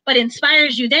healing, but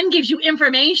inspires you, then gives you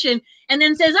information, and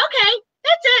then says, okay,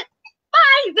 that's it.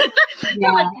 Bye.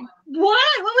 You're like, what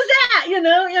was that? You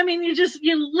know, I mean,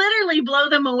 you literally blow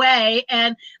them away.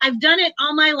 And I've done it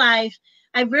all my life.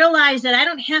 I've realized that I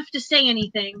don't have to say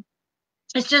anything.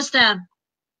 It's just, and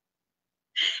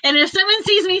if someone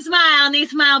sees me smile and they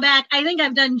smile back, I think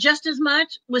I've done just as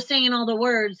much with saying all the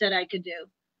words that I could do.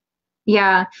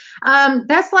 Yeah.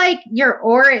 That's like your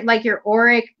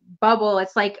auric bubble.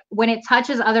 It's like when it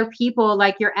touches other people,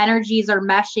 like your energies are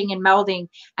meshing and melding.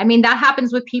 I mean, that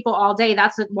happens with people all day.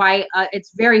 That's why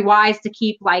it's very wise to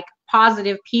keep like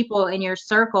positive people in your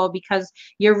circle, because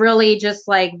you're really just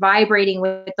like vibrating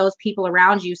with those people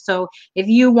around you. So if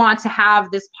you want to have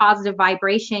this positive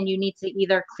vibration, you need to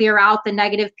either clear out the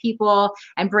negative people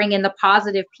and bring in the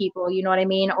positive people, you know what I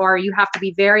mean? Or you have to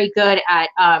be very good at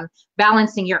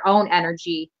balancing your own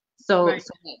energy so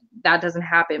that doesn't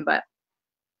happen. But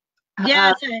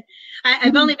yes,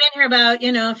 I've only been here about,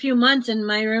 a few months, and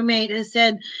my roommate has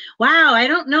said, wow, I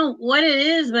don't know what it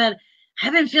is, but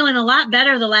I've been feeling a lot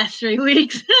better the last 3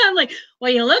 weeks. I'm like,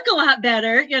 well, you look a lot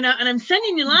better, and I'm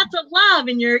sending you lots of love,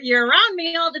 and you're around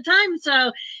me all the time.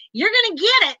 So you're going to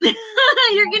get it.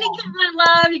 You're going to get my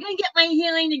love. You're going to get my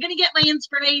healing. You're going to get my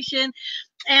inspiration.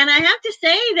 And I have to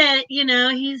say that,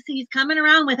 he's coming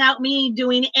around without me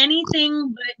doing anything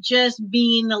but just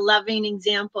being a loving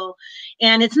example.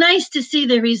 And it's nice to see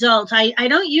the results. I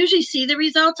don't usually see the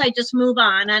results. I just move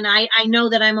on, and I know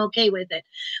that I'm okay with it.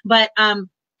 But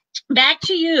back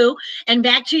to you and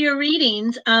back to your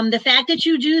readings. The fact that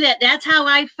you do that, that's how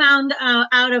I found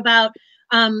out about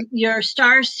your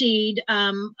starseed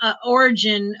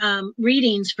origin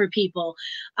readings for people.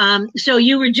 So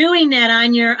you were doing that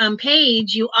on your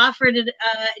page. You offered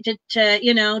it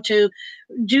to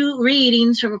do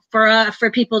readings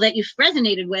for people that you've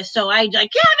resonated with. So I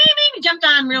like, maybe jumped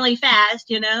on really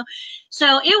fast,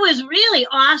 So it was really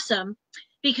awesome,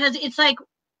 because it's like,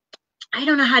 I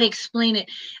don't know how to explain it.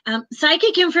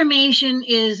 Psychic information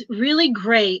is really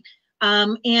great.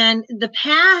 And the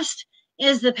past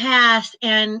is the past.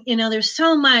 And, there's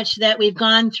so much that we've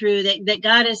gone through that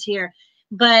got us here.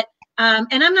 But, and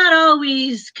I'm not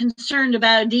always concerned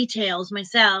about details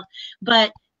myself,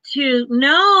 but to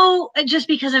know, just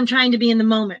because I'm trying to be in the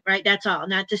moment, right? That's all,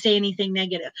 not to say anything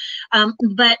negative.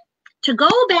 But to go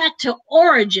back to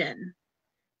origin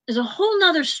is a whole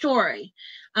nother story.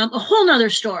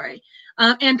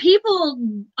 And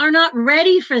people are not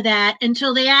ready for that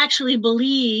until they actually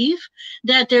believe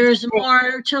that there's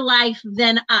more to life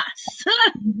than us.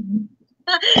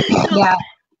 So, Yeah.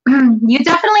 You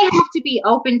definitely have to be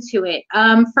open to it.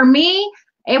 For me,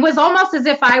 it was almost as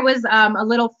if I was a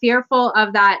little fearful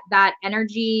of that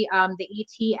energy, the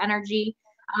ET energy.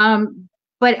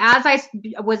 But as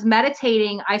was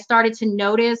meditating, I started to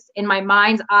notice in my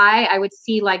mind's eye, I would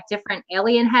see like different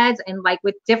alien heads and like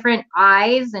with different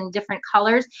eyes and different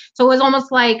colors. So it was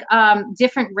almost like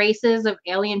different races of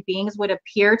alien beings would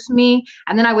appear to me.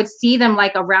 And then I would see them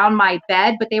like around my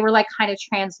bed, but they were like kind of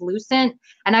translucent.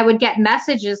 And I would get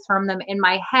messages from them in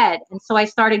my head. And so I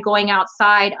started going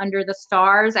outside under the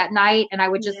stars at night, and I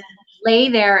would just lay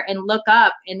there and look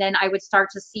up, and then I would start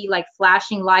to see like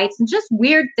flashing lights and just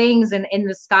weird things in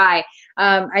the sky.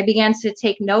 I began to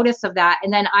take notice of that.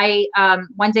 And then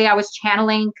one day I was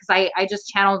channeling, because I just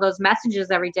channel those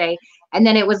messages every day. And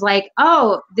then it was like,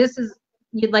 oh, this is,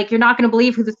 you're not going to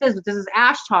believe who this is, but this is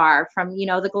Ashtar from,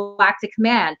 the Galactic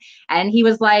Command. And he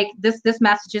was like, this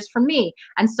message is from me.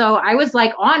 And so I was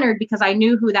like honored because I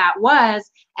knew who that was.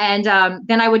 And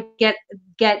then I would get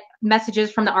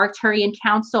messages from the Arcturian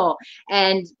Council,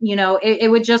 and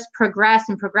it would just progress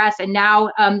and progress. And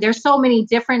now there's so many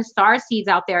different star seeds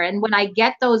out there, and when I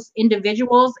get those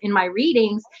individuals in my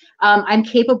readings, I'm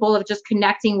capable of just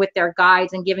connecting with their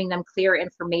guides and giving them clear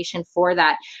information for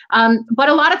that. But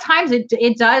a lot of times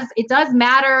it does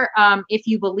matter if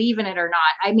you believe in it or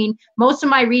not. I mean, most of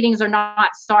my readings are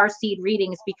not star seed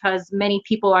readings because many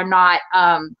people are not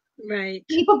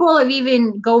capable of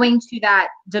even going to that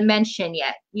dimension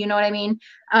yet. You know what I mean?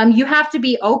 You have to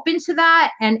be open to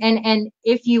that, and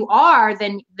if you are,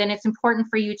 then it's important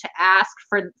for you to ask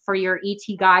for your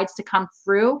ET guides to come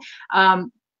through,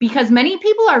 because many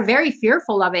people are very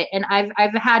fearful of it. And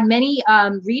I've had many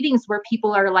readings where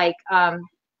people are like,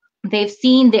 they've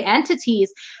seen the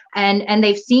entities and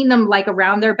they've seen them like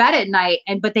around their bed at night,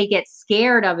 but they get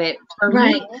scared of it. For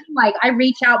me, like I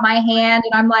reach out my hand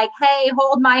and I'm like, hey,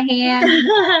 hold my hand.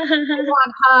 I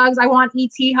want hugs. I want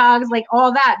ET hugs, like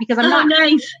all that, because I'm not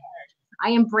nice. I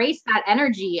embrace that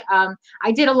energy.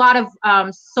 I did a lot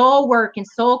of soul work and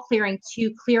soul clearing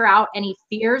to clear out any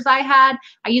fears I had.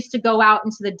 I used to go out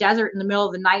into the desert in the middle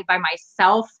of the night by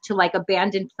myself to like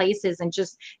abandoned places and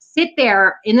just sit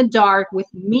there in the dark with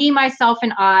me, myself,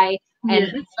 and I,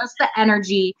 and just the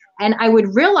energy. And I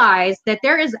would realize that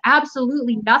there is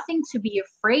absolutely nothing to be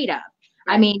afraid of.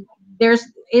 I mean,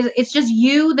 it's just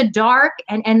you, the dark,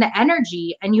 and the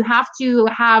energy, and you have to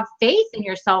have faith in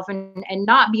yourself and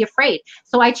not be afraid.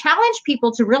 So I challenge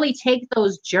people to really take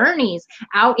those journeys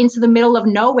out into the middle of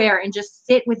nowhere and just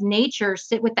sit with nature,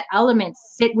 sit with the elements,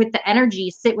 sit with the energy,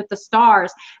 sit with the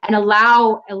stars, and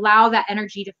allow that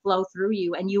energy to flow through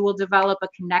you, and you will develop a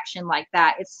connection like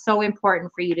that. It's so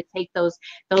important for you to take those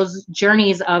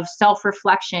journeys of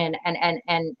self-reflection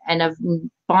and of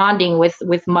bonding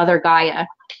with Mother Gaia.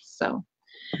 So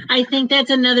I think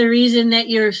that's another reason that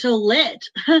you're so lit,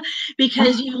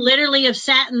 because you literally have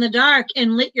sat in the dark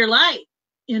and lit your light.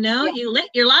 You lit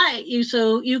your light.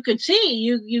 So you could see,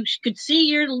 you could see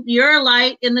your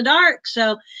light in the dark.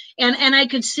 So, and I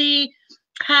could see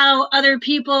how other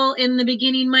people in the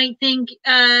beginning might think,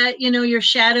 your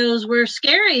shadows were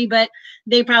scary, but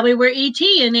they probably were ET,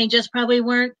 and they just probably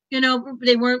weren't,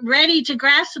 they weren't ready to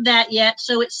grasp that yet.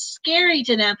 So it's scary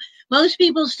to them. Most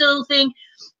people still think,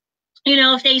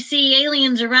 if they see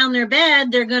aliens around their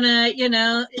bed, they're gonna, get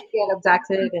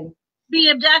abducted and be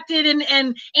abducted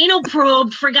and anal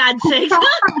probed, for God's sake. I'm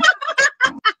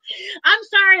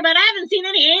sorry, but I haven't seen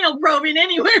any anal probing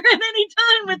anywhere at any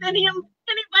time with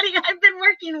anybody I've been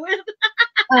working with.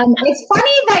 It's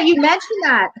funny that you mentioned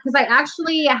that, because I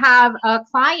actually have a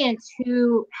client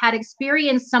who had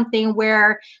experienced something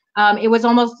where it was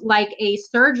almost like a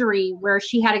surgery where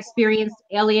she had experienced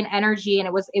alien energy, and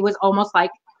it was almost like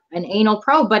an anal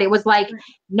probe, but it was like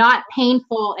not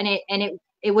painful, and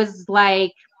it was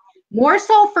like more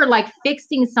so for like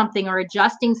fixing something or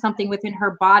adjusting something within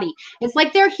her body. It's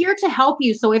like they're here to help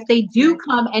you. So if they do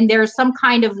come and there's some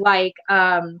kind of like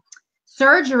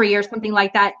surgery or something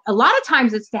like that, a lot of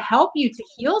times it's to help you to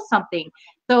heal something.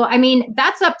 So I mean,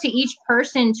 that's up to each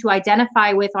person to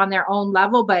identify with on their own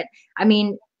level, but I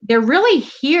mean, they're really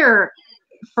here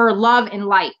for love and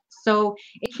light. So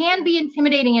it can be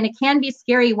intimidating and it can be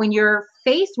scary when you're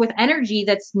faced with energy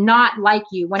that's not like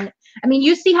you.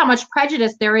 You see how much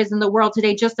prejudice there is in the world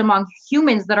today just among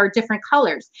humans that are different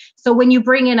colors. So when you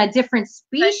bring in a different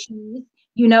species,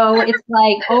 it's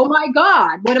like, oh my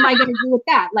God, what am I going to do with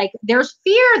that? Like there's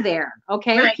fear there.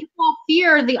 Okay. People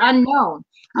fear the unknown.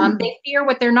 They fear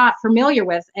what they're not familiar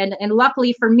with. And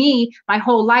luckily for me, my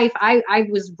whole life, I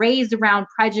was raised around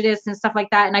prejudice and stuff like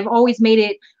that. And I've always made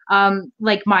it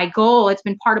like my goal. It's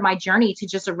been part of my journey to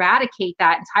just eradicate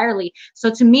that entirely. So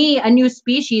to me, a new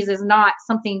species is not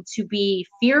something to be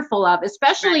fearful of,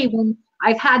 especially when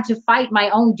I've had to fight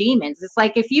my own demons. It's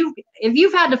like if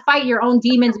you've had to fight your own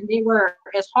demons and they were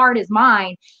as hard as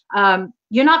mine,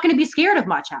 you're not going to be scared of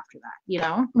much after that, you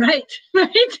know? Right.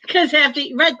 Because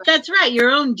that's right. Your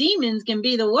own demons can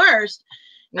be the worst.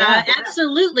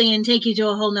 Absolutely, and take you to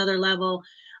a whole nother level.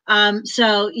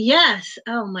 So yes.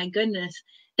 Oh my goodness.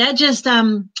 That just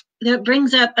that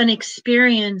brings up an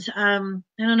experience. I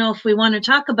don't know if we want to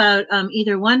talk about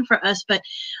either one for us, but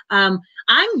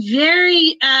I'm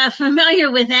very familiar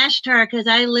with Ashtar because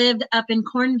I lived up in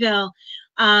Cornville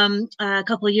a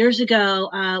couple of years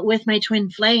ago with my twin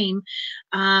flame,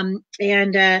 and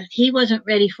he wasn't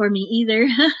ready for me either.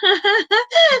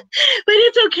 But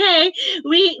it's okay.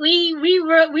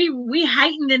 We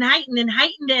heightened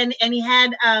and he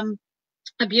had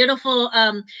a beautiful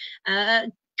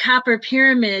copper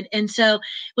pyramid. And so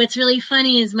what's really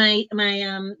funny is my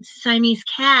Siamese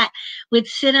cat would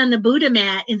sit on the Buddha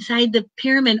mat inside the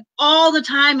pyramid all the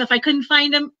time. If I couldn't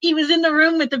find him, he was in the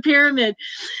room with the pyramid.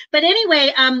 But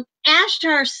anyway,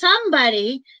 Ashtar,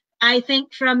 somebody, I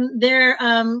think from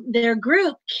their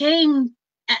group came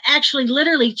actually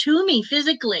literally to me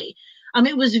physically.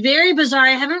 It was very bizarre.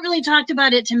 I haven't really talked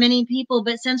about it to many people,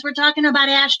 but since we're talking about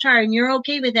Ashtar and you're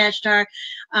okay with Ashtar,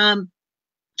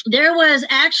 there was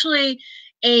actually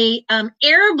a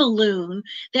air balloon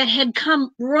that had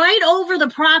come right over the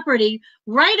property,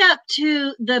 right up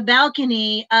to the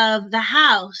balcony of the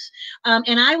house.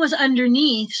 And I was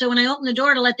underneath. So when I opened the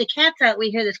door to let the cats out, we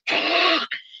hear this.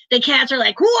 The cats are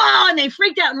like, whoa, and they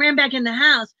freaked out and ran back in the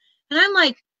house. And I'm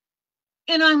like,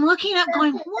 and I'm looking up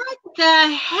going, what the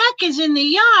heck is in the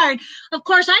yard? Of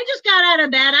course, I just got out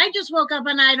of bed. I just woke up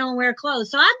and I don't wear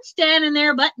clothes. So I'm standing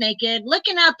there butt naked,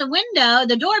 looking out the window,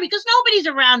 the door, because nobody's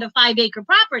around a 5-acre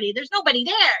property. There's nobody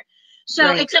there.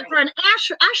 So except for an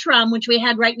ashram, which we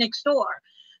had right next door.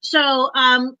 So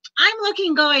I'm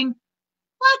looking going,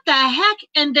 what the heck?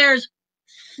 And there's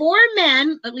 4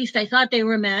 men, at least I thought they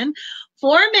were men,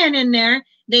 4 men in there.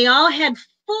 They all had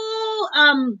full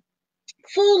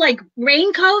like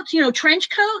raincoats, trench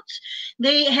coats.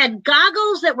 They had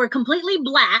goggles that were completely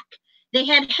black. They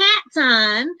had hats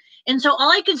on. And so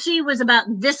all I could see was about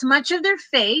this much of their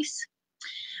face.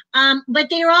 But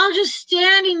they were all just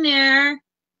standing there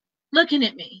looking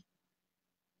at me.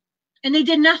 And they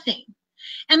did nothing.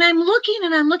 And I'm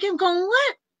looking going,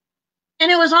 what? And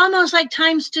it was almost like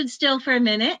time stood still for a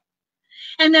minute.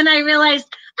 And then I realized,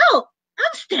 oh,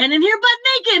 I'm standing here butt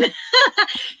naked.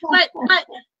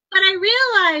 But I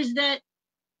realized that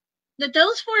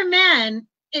those 4 men,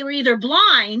 they were either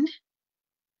blind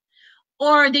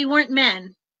or they weren't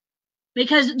men.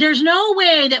 Because there's no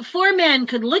way that 4 men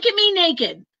could look at me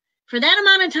naked for that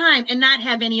amount of time and not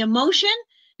have any emotion,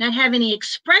 not have any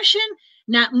expression,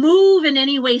 not move in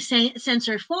any way, sense,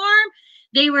 or form.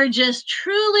 They were just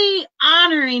truly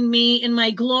honoring me in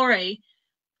my glory.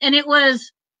 And it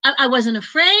was, I wasn't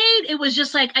afraid. It was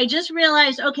just like, I just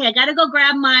realized, okay, I got to go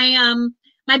grab my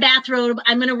bathrobe.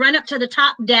 I'm going to run up to the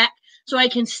top deck so I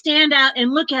can stand out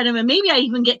and look at him. And maybe I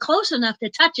even get close enough to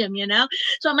touch him,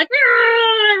 So I'm like,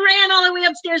 I ran all the way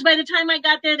upstairs. By the time I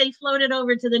got there, they floated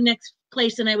over to the next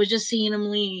place and I was just seeing them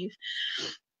leave.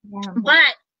 Yeah.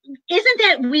 But isn't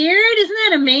that weird? Isn't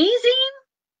that amazing?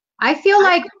 I feel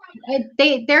like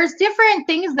there's different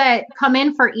things that come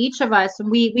in for each of us.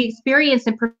 We experience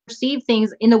and perceive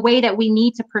things in the way that we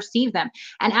need to perceive them.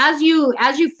 And as you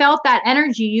felt that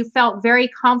energy, you felt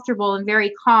very comfortable and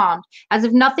very calm, as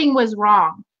if nothing was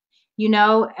wrong. You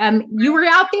were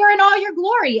out there in all your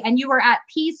glory and you were at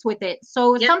peace with it.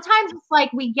 So sometimes it's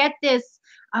like we get this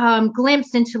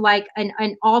glimpse into like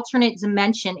an alternate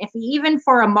dimension, if even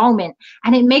for a moment,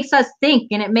 and it makes us think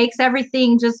and it makes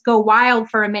everything just go wild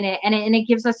for a minute, and it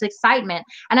gives us excitement.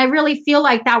 And I really feel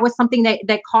like that was something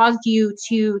that caused you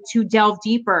to delve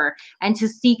deeper and to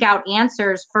seek out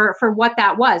answers for what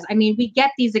that was. I mean, we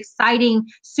get these exciting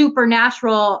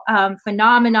supernatural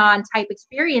phenomenon type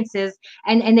experiences,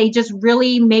 and they just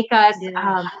really make us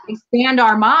expand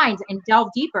our minds and delve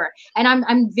deeper. And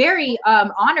I'm very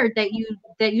honored that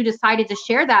you decided to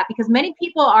share that, because many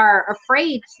people are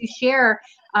afraid to share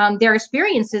their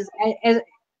experiences. As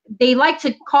they like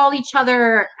to call each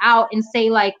other out and say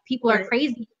like people are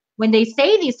crazy when they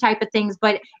say these type of things,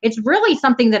 but it's really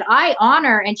something that I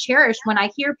honor and cherish when I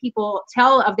hear people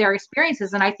tell of their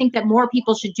experiences. And I think that more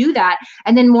people should do that,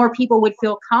 and then more people would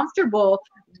feel comfortable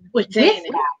with that.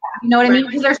 You know what I mean?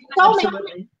 Because there's so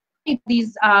many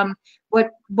these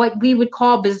what we would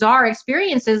call bizarre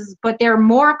experiences, but they're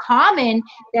more common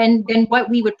than what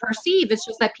we would perceive. It's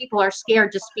just that people are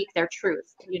scared to speak their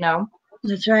truth, you know.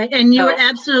 That's right. And you So, were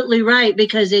absolutely right,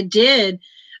 because it did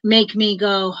make me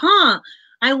go, huh,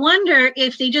 I wonder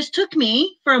if they just took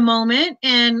me for a moment,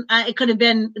 and it could have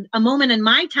been a moment in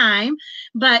my time,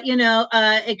 but you know,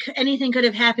 anything could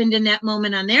have happened in that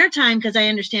moment on their time, because I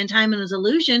understand time is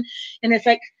illusion. And it's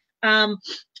like,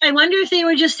 I wonder if they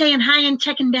were just saying hi and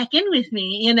checking back in with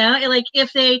me, you know, like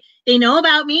if they know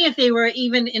about me, if they were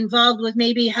even involved with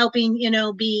maybe helping, you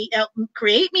know,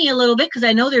 create me a little bit, because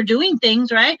I know they're doing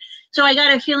things, right? So I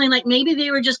got a feeling like maybe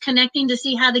they were just connecting to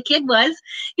see how the kid was,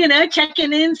 you know,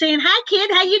 checking in, saying, hi kid,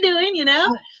 how you doing? You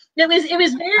know, it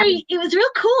was real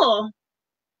cool.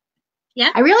 Yeah.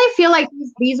 I really feel like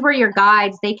these were your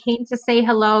guides. They came to say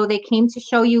hello. They came to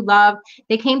show you love.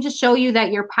 They came to show you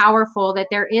that you're powerful, that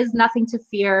there is nothing to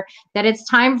fear, that it's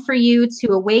time for you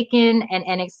to awaken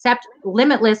and accept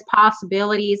limitless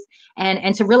possibilities,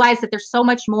 and to realize that there's so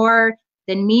much more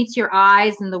than meets your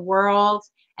eyes in the world,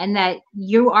 and that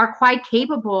you are quite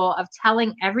capable of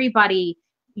telling everybody,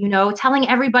 you know, telling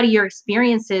everybody your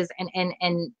experiences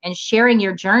and sharing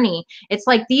your journey. It's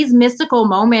like these mystical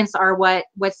moments are what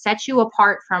sets you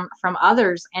apart from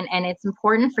others, and it's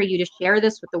important for you to share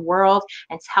this with the world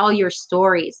and tell your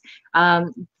stories.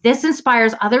 This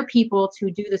inspires other people to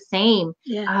do the same.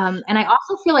 Yeah. And I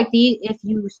also feel like if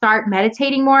you start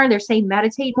meditating more, they're saying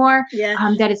meditate more,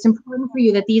 Yeah. that it's important for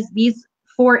you that these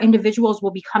 4 individuals will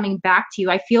be coming back to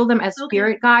you. I feel them as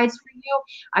spirit guides for you.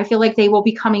 I feel like they will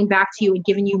be coming back to you and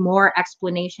giving you more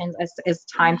explanations as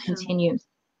time continues.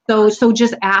 So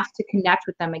just ask to connect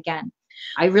with them again.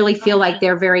 I really feel like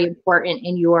they're very important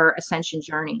in your ascension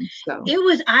journey. So it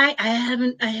was, I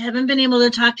haven't been able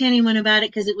to talk to anyone about it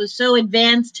because it was so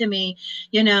advanced to me.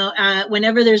 You know,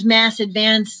 whenever there's mass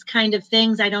advanced kind of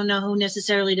things, I don't know who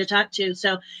necessarily to talk to.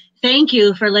 So thank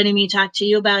you for letting me talk to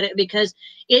you about it, because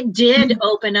it did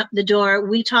open up the door.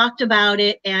 We talked about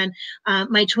it, and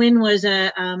my twin was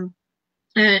a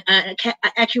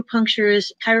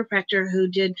acupuncturist, chiropractor who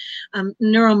did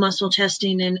neuromuscle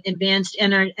testing and advanced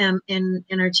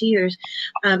NRTers,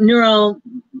 neural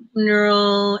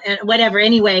whatever.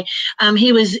 Anyway,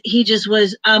 he just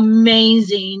was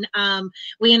amazing.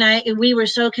 We were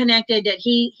so connected that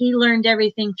he learned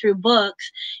everything through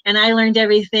books, and I learned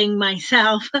everything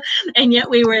myself, and yet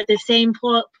we were at the same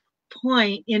point.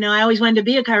 You know, I always wanted to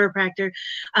be a chiropractor,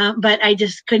 but I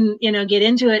just couldn't, you know, get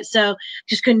into it. So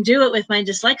just couldn't do it with my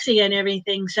dyslexia and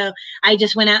everything. So I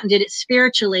just went out and did it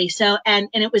spiritually. So, and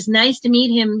it was nice to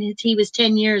meet him. He was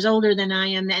 10 years older than I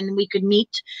am, and we could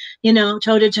meet, you know,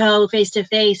 toe to toe, face to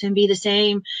face, and be the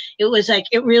same. It was like,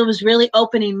 was really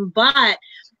opening. But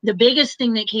the biggest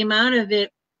thing that came out of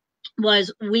it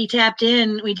was we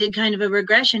did kind of a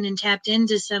regression and tapped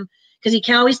into some, because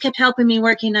he always kept helping me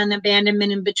working on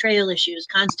abandonment and betrayal issues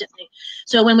constantly.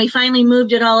 So when we finally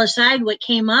moved it all aside, what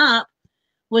came up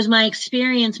was my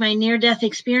experience, my near-death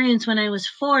experience when I was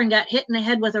 4 and got hit in the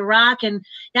head with a rock. And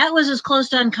that was as close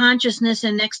to unconsciousness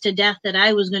and next to death that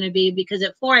I was going to be, because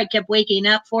at 4, I kept waking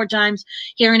up 4 times,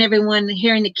 hearing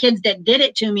the kids that did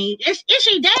it to me. Is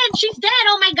she dead? She's dead.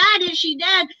 Oh my God, is she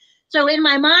dead? So in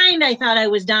my mind, I thought I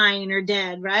was dying or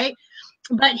dead, right?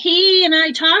 But he and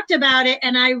I talked about it,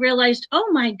 and I realized,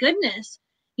 oh my goodness,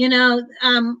 you know,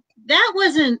 that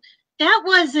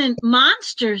wasn't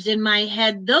monsters in my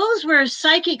head. Those were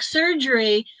psychic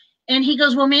surgery. And he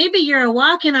goes, well, maybe you're a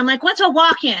walk-in. I'm like, what's a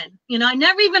walk-in? You know, I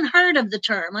never even heard of the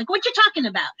term. Like, what you talking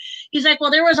about? He's like,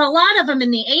 well, there was a lot of them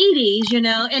in the 80s, you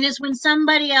know, and it's when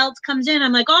somebody else comes in.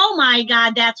 I'm like, oh my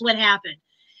God, that's what happened.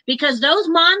 Because those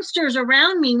monsters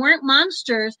around me weren't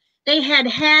monsters. They had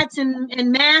hats and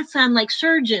masks on like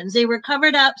surgeons. They were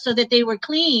covered up so that they were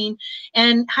clean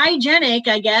and hygienic,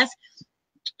 I guess.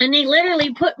 And they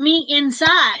literally put me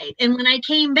inside. And when I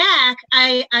came back,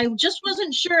 I just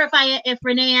wasn't sure if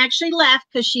Renee actually left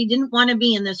because she didn't want to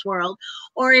be in this world,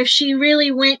 or if she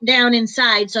really went down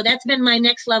inside. So that's been my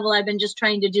next level I've been just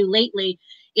trying to do lately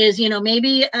is, you know,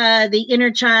 maybe the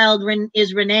inner child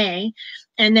is Renee,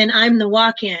 and then I'm the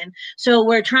walk-in. So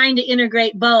we're trying to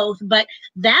integrate both, but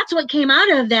that's what came out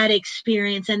of that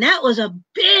experience. And that was a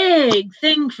big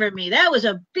thing for me. That was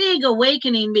a big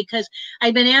awakening, because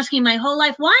I've been asking my whole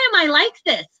life, why am I like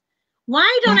this?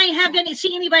 Why don't I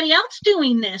see anybody else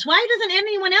doing this? Why doesn't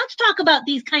anyone else talk about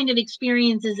these kind of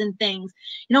experiences and things?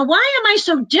 You know, why am I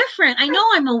so different? I know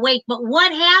I'm awake, but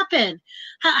what happened?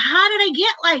 How did I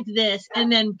get like this?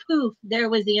 And then poof, there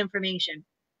was the information.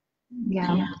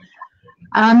 Yeah.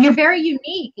 You're very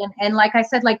unique. And like I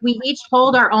said, like we each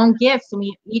hold our own gifts and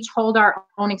we each hold our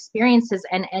own experiences,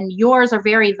 and yours are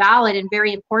very valid and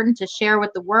very important to share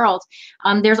with the world.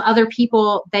 There's other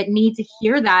people that need to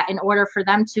hear that in order for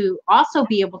them to also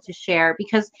be able to share,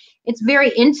 because it's very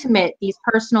intimate, these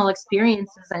personal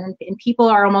experiences, and people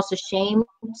are almost ashamed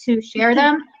to share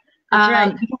them.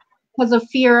 That's right. Because of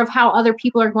fear of how other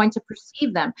people are going to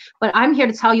perceive them. But I'm here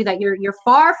to tell you that you're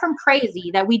far from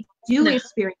crazy, that we do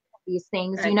experience these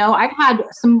things. Right. You know, I've had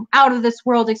some out of this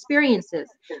world experiences,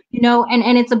 you know,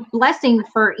 and it's a blessing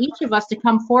for each of us to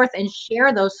come forth and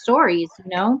share those stories, you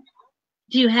know.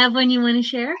 Do you have one you want to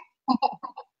share?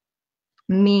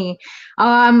 Me.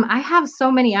 I have so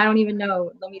many, I don't even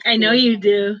know. Let me see. I know you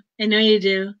do. I know you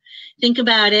do. Think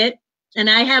about it. And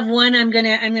I have one I'm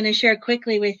gonna share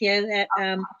quickly with you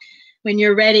that when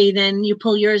you're ready, then you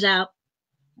pull yours out.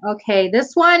 Okay,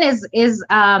 this one is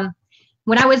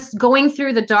when I was going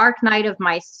through the dark night of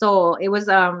my soul. It was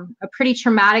a pretty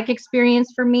traumatic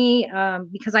experience for me,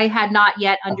 because I had not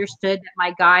yet understood that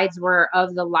my guides were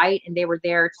of the light and they were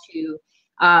there to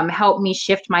help me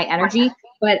shift my energy.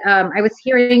 But I was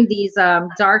hearing these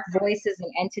dark voices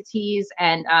and entities,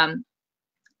 and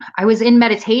I was in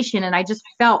meditation and I just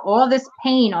felt all this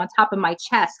pain on top of my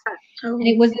chest. Oh. And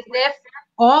it was as if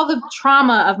all the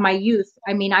trauma of my youth,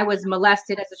 I mean, I was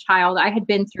molested as a child. I had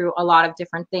been through a lot of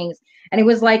different things. And it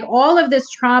was like all of this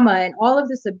trauma and all of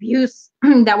this abuse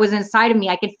that was inside of me,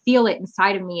 I could feel it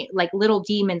inside of me, like little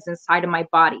demons inside of my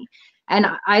body. And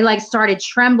I like started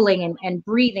trembling and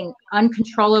breathing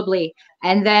uncontrollably.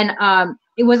 And then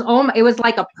it was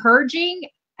like a purging.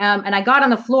 And I got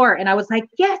on the floor and I was like,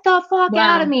 get the fuck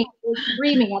out of me. I was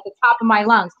screaming at the top of my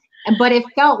lungs. But it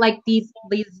felt like these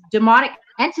demonic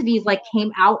entities like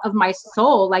came out of my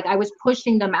soul, like I was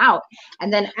pushing them out.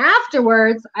 And then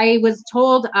afterwards, I was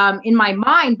told in my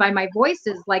mind by my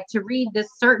voices, like to read this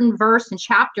certain verse and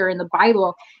chapter in the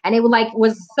Bible. And it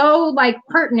was so like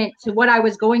pertinent to what I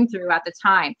was going through at the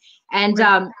time. And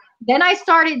then I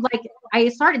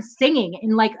started singing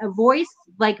in like a voice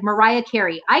like Mariah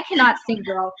Carey. I cannot sing,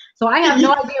 girl, so I have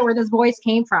no idea where this voice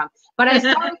came from. But I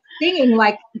started singing,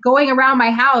 like going around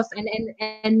my house,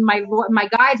 and my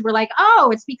guides were like, "Oh,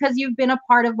 it's because you've been a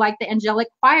part of like the angelic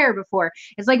choir before.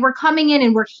 It's like we're coming in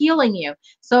and we're healing you."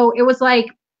 So it was like,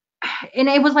 and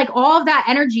it was like all of that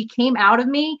energy came out of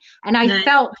me, and I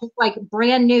felt just like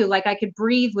brand new, like I could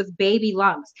breathe with baby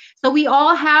lungs. So we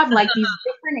all have like these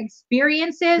different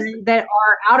experiences that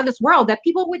are out of this world that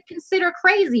people would consider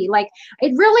crazy. Like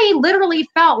it really literally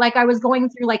felt like I was going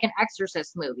through like an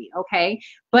exorcist movie. Okay.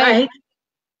 But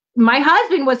my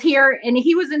husband was here and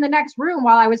he was in the next room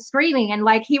while I was screaming, and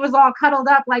like he was all cuddled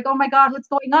up like, oh my God, what's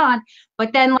going on?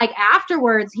 But then like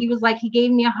afterwards, he was like, he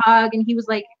gave me a hug and he was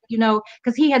like, you know,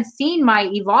 because he had seen my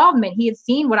evolvement. He had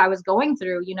seen what I was going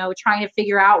through, you know, trying to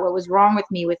figure out what was wrong with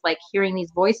me with like hearing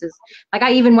these voices. Like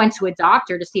I even went to a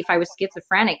doctor to see if I was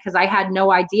schizophrenic, because I had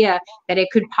no idea that it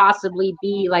could possibly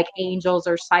be like angels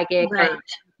or psychic or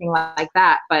anything like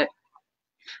that. But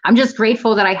I'm just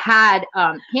grateful that I had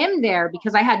him there,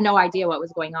 because I had no idea what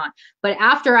was going on. But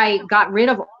after I got rid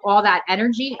of all that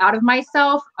energy out of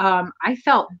myself, I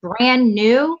felt brand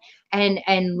new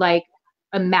and like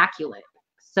immaculate.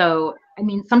 So, I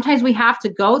mean, sometimes we have to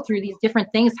go through these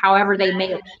different things, however they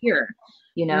may appear,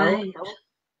 you know.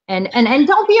 And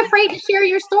don't be afraid to share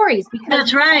your stories, because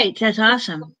that's right. That's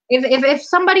awesome. If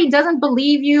somebody doesn't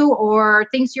believe you or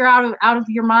thinks you're out of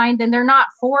your mind, then they're not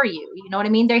for you. You know what I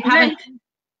mean?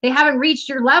 They haven't reached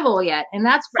your level yet, and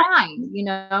that's fine, you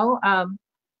know.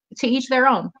 To each their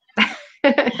own.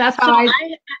 That's how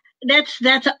that's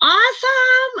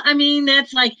awesome. I mean,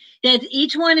 that's like that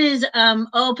each one is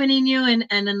opening you and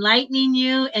enlightening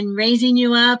you and raising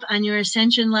you up on your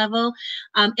ascension level.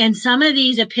 And some of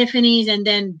these epiphanies and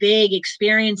then big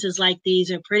experiences like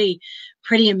these are pretty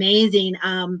amazing.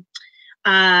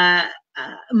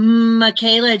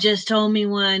 Michaela just told me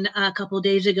one a couple of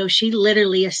days ago. She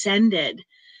literally ascended.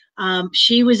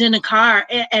 She was in a car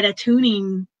at a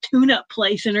tune-up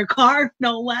place in her car,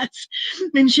 no less.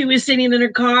 And she was sitting in her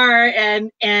car,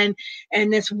 and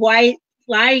this white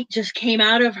light just came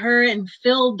out of her and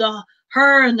filled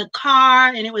her and the car,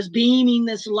 and it was beaming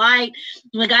this light.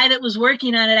 And the guy that was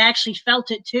working on it actually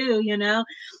felt it too, you know.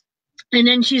 And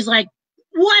then she's like,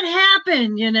 what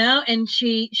happened, you know? And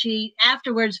she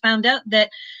afterwards found out that,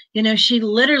 you know, she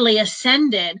literally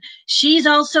ascended. She's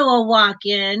also a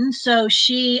walk-in, so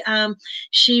she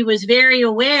was very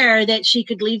aware that she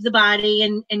could leave the body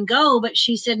and go, but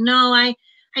she said, no, I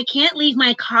can't leave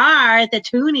my car at the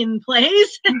tuning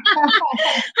place.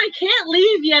 I can't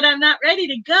leave yet. I'm not ready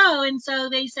to go. And so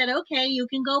they said, okay, you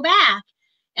can go back.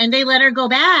 And they let her go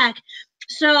back.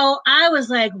 So I was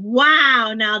like,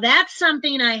 wow, now that's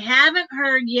something I haven't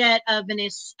heard yet of an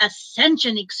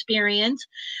ascension experience,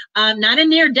 not a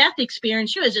near death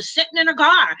experience. She was just sitting in a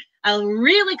car, a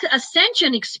really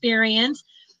ascension experience.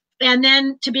 And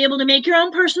then to be able to make your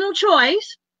own personal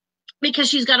choice because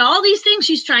she's got all these things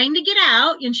she's trying to get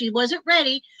out and she wasn't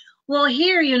ready. Well,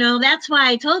 here, that's why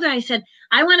I told her, I said,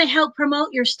 I want to help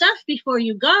promote your stuff before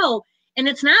you go. And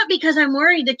it's not because I'm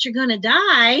worried that you're going to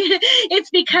die.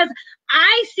 It's because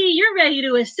I see you're ready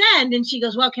to ascend. And she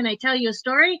goes, well, can I tell you a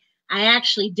story? I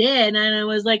actually did. And I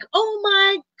was like, oh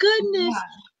my goodness. Yeah.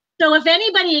 So if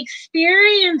anybody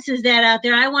experiences that out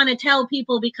there, I want to tell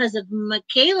people because of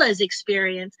Michaela's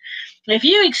experience. If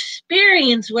you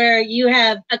experience where you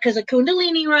have, because of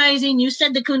Kundalini rising, you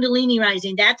said the Kundalini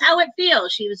rising, that's how it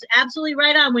feels. She was absolutely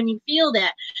right on when you feel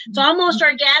that. It's almost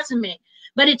orgasmic,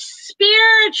 but it's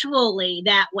spiritually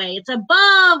that way. It's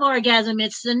above orgasm.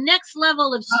 It's the next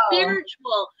level of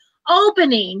spiritual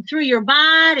opening through your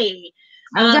body.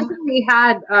 I definitely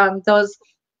had those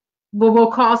what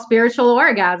we'll call spiritual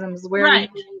orgasms where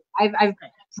I've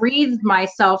breathed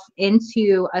myself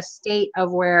into a state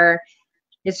of where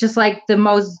it's just like the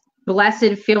most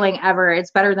blessed feeling ever.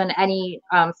 It's better than any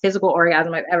physical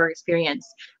orgasm I've ever experienced.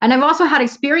 And I've also had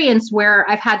experience where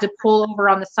I've had to pull over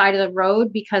on the side of the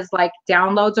road because like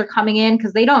downloads are coming in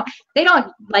because they don't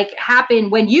like happen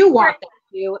when you walk them.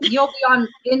 You'll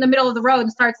be in the middle of the road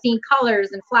and start seeing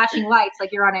colors and flashing lights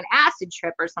like you're on an acid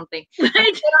trip or something.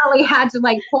 I literally had to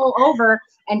like pull over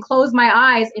and close my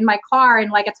eyes in my car in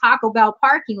like a Taco Bell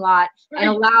parking lot and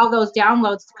allow those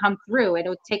downloads to come through. It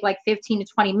would take like 15 to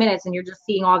 20 minutes and you're just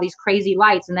seeing all these crazy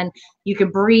lights and then you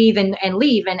can breathe and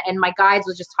leave. And my guides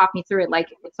would just talk me through it like,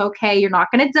 it's okay, you're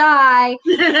not going to die.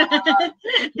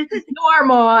 This is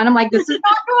normal. And I'm like, this is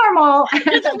not normal.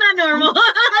 This is not normal.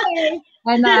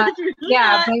 And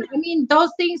yeah, but I mean, those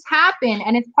things happen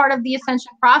and it's part of the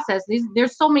ascension process.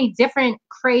 There's so many different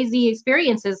crazy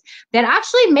experiences that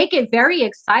actually make it very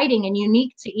exciting and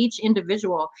unique to each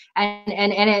individual. And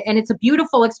it's a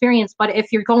beautiful experience. But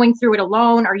if you're going through it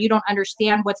alone or you don't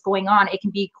understand what's going on, it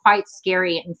can be quite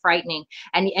scary and frightening.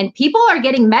 And people are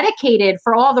getting medicated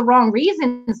for all the wrong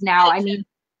reasons now. I mean,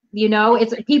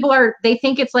 it's they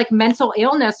think it's like mental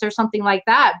illness or something like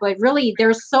that, but really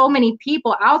there's so many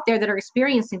people out there that are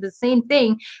experiencing the same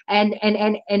thing and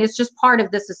it's just part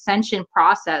of this ascension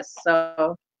process.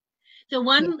 So the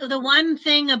one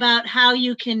thing about how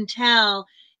you can tell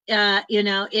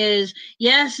is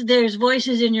yes, there's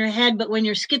voices in your head, but when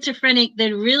you're schizophrenic,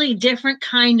 they're really different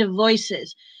kind of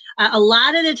voices. A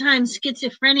lot of the time,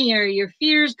 schizophrenia are your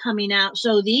fears coming out.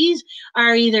 So these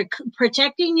are either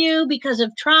protecting you because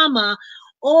of trauma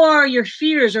or your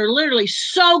fears are literally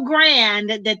so grand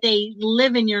that they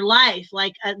live in your life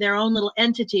like their own little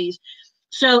entities.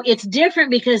 So it's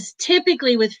different because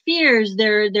typically with fears,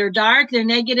 they're dark, they're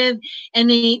negative, and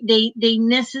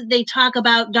they talk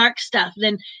about dark stuff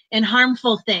and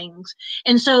harmful things.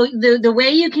 And so the way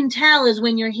you can tell is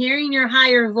when you're hearing your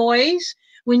higher voice,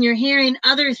 when you're hearing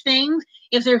other things,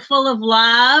 if they're full of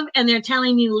love and they're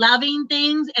telling you loving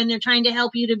things and they're trying to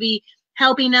help you to be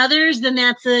helping others, then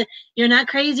you're not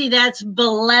crazy. That's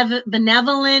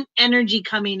benevolent energy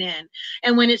coming in.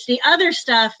 And when it's the other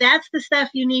stuff, that's the stuff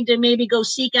you need to maybe go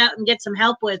seek out and get some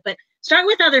help with. But start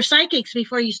with other psychics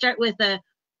before you start with a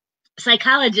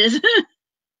psychologist.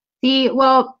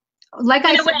 Well, like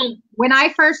I said, when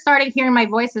I first started hearing my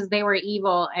voices, they were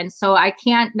evil. And so I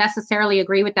can't necessarily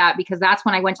agree with that because that's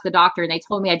when I went to the doctor and they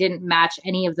told me I didn't match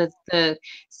any of the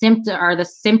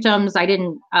symptoms. I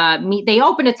didn't meet. They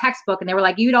opened a textbook and they were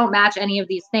like, you don't match any of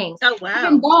these things. Oh, wow.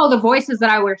 Even though the voices that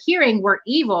I were hearing were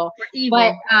evil.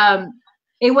 But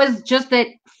it was just that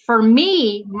for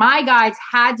me, my guides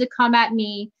had to come at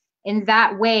me in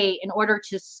that way in order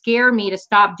to scare me to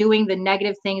stop doing the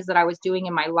negative things that I was doing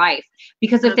in my life.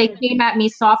 Because if they came at me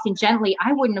soft and gently,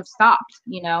 I wouldn't have stopped,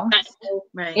 So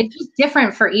it's just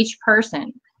different for each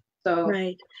person. So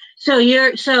when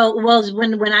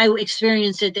I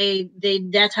experienced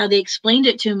it, that's how they explained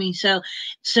it to me. So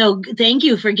thank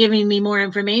you for giving me more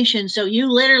information. So you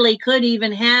literally could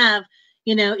even have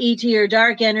ET or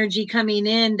dark energy coming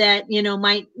in that,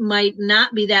 might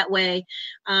not be that way.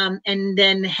 And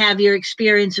then have your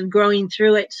experience of growing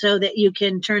through it so that you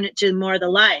can turn it to more of the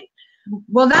light.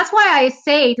 Well, that's why I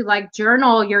say to like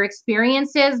journal your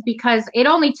experiences, because it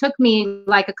only took me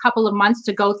like a couple of months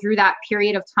to go through that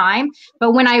period of time.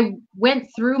 But when I went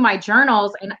through my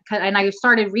journals and I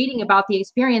started reading about the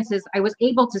experiences, I was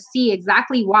able to see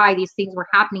exactly why these things were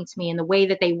happening to me and the way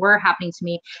that they were happening to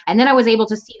me. And then I was able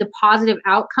to see the positive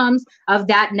outcomes of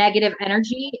that negative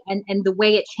energy and the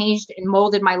way it changed and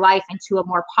molded my life into a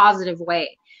more positive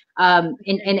way.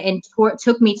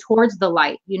 took me towards the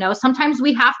light. You know, sometimes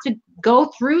we have to go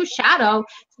through shadow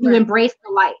to embrace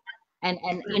the light. And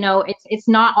you know, it's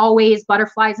not always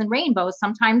butterflies and rainbows.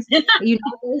 Sometimes, you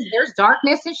know, there's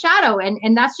darkness and shadow,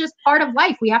 and that's just part of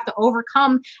life. We have to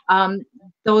overcome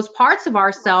those parts of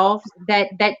ourselves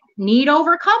that need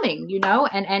overcoming, you know,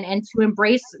 and to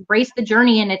embrace the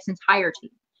journey in its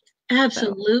entirety.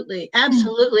 Absolutely.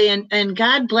 Absolutely. And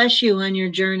God bless you on your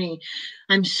journey.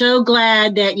 I'm so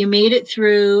glad that you made it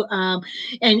through.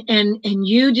 And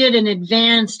you did an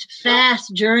advanced,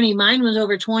 fast journey. Mine was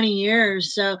over 20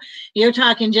 years. So you're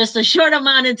talking just a short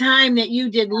amount of time that you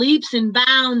did leaps and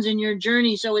bounds in your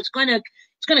journey. So it's going to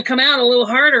come out a little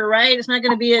harder, right? It's not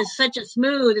going to be such a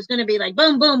smooth. It's going to be like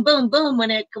boom, boom, boom, boom when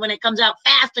it comes out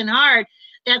fast and hard.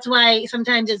 That's why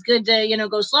sometimes it's good to, you know,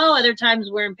 go slow. Other times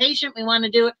we're impatient. We want to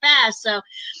do it fast.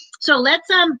 So let's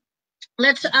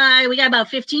we got about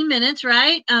 15 minutes,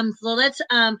 right? So let's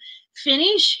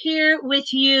finish here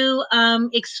with you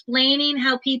explaining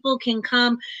how people can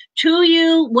come to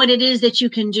you, what it is that you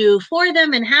can do for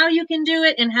them and how you can do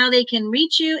it and how they can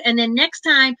reach you. And then next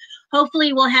time,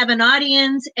 hopefully we'll have an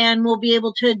audience and we'll be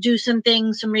able to do some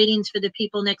readings for the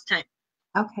people next time.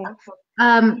 Okay.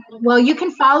 Well, you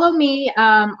can follow me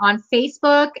on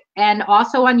Facebook and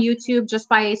also on YouTube just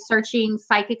by searching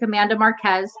Psychic Amanda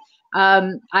Marquez.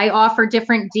 I offer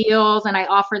different deals, and I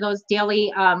offer those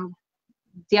daily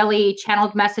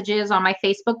channeled messages on my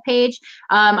Facebook page.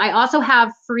 I also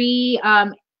have free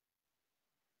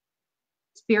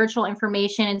spiritual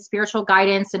information and spiritual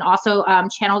guidance, and also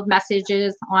channeled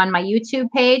messages on my YouTube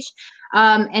page.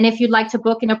 And if you'd like to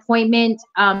book an appointment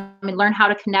and learn how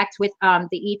to connect with the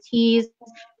ETs,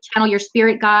 channel your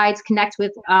spirit guides, connect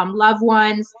with loved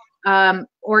ones,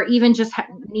 or even just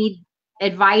need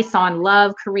advice on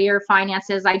love, career,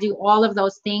 finances, I do all of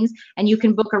those things. And you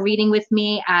can book a reading with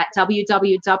me at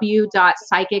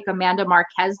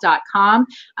www.psychicamandamarquez.com.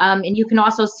 And you can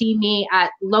also see me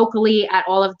locally at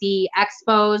all of the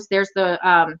expos. There's the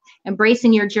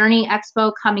Embracing Your Journey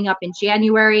Expo coming up in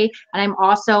January. And I'm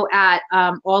also at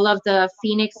all of the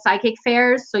Phoneix Psychic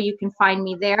Fairs, so you can find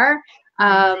me there.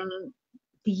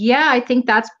 Yeah, I think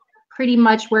that's pretty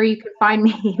much where you can find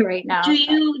me right now. Do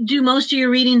you do most of your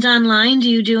readings online? Do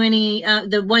you do any,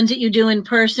 the ones that you do in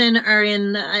person are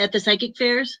at the psychic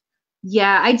fairs?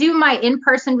 Yeah, I do my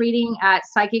in-person reading at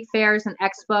psychic fairs and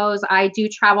expos. I do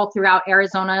travel throughout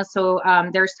Arizona, so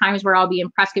there's times where I'll be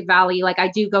in Prescott Valley. Like, I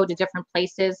do go to different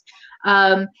places.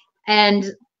 And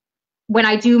when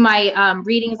I do my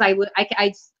readings,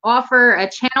 I offer a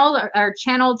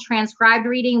channeled transcribed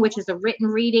reading, which is a written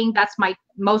reading. That's my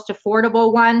most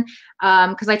affordable one,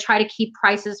 because I try to keep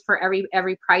prices for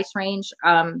every price range.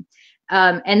 And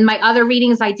my other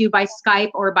readings I do by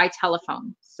Skype or by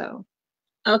telephone. So.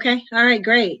 Okay. All right.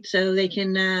 Great. So they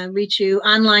can reach you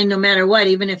online no matter what,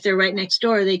 even if they're right next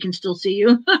door, they can still see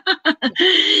you.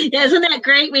 Yeah, isn't that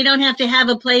great? We don't have to have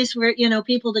a place where, you know,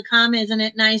 people to come. Isn't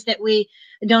it nice that we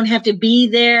don't have to be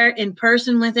there in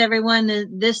person with everyone?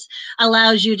 This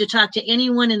allows you to talk to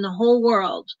anyone in the whole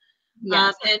world.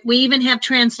 Yes. And we even have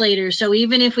translators. So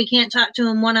even if we can't talk to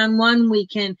them one-on-one, we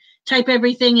can type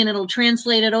everything and it'll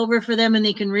translate it over for them and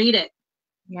they can read it.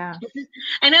 Yeah,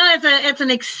 I know it's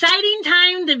an exciting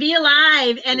time to be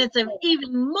alive, and it's an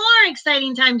even more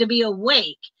exciting time to be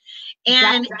awake,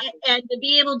 and to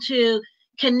be able to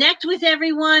connect with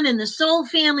everyone and the soul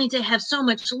family, to have so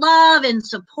much love and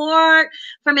support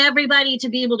from everybody, to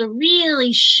be able to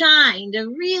really shine, to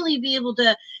really be able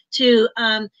to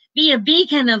be a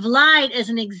beacon of light as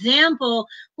an example.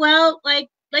 Well, like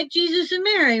Jesus and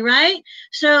Mary, right?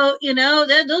 So, you know,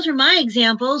 those are my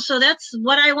examples. So that's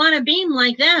what I want to beam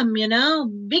like them, you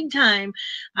know, big time.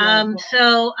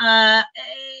 Yeah.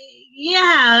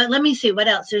 Yeah, let me see what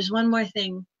else. There's one more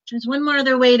thing. There's one more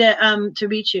other way to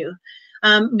reach you.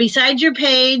 Besides your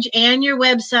page and your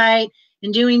website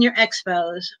and doing your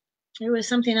expos. There was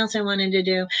something else I wanted to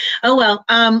do. Oh, well,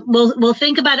 we'll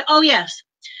think about it. Oh, yes.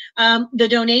 The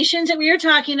donations that we were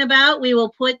talking about, we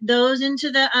will put those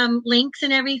into the links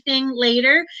and everything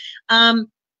later,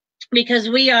 because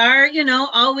we are, you know,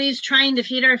 always trying to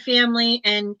feed our family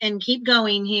and keep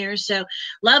going here. So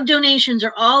love donations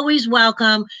are always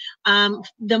welcome.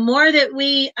 The more that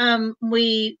we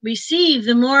receive,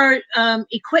 the more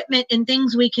equipment and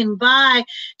things we can buy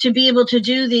to be able to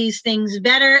do these things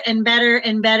better and better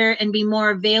and better and be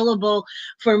more available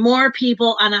for more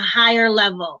people on a higher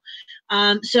level.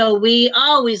 So we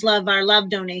always love our love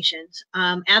donations.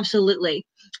 Absolutely.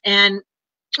 And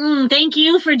thank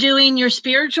you for doing your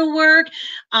spiritual work.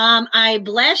 I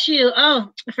bless you.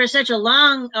 Oh, for such a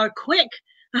long or quick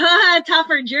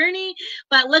tougher journey,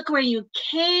 but look where you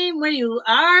came, where you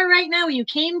are right now, where you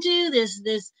came to.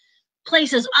 This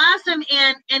place is awesome,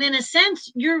 and in a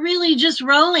sense, you're really just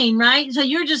rolling, right? So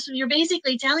you're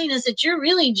basically telling us that you're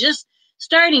really just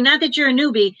starting, not that you're a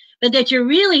newbie, but that you're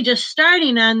really just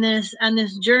starting on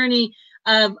this journey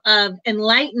of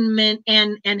enlightenment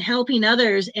and helping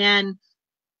others. And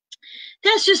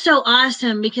that's just so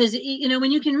awesome, because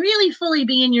when you can really fully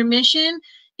be in your mission,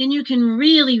 then you can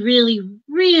really, really,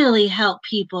 really help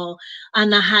people on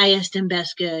the highest and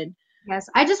best good. Yes,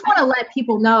 I just want to let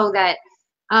people know that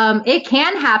it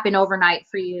can happen overnight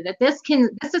for you, that this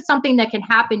is something that can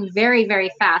happen very,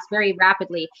 very fast, very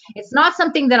rapidly. It's not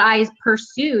something that I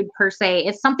pursued per se.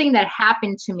 It's something that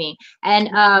happened to me. And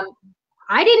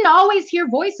I didn't always hear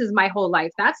voices my whole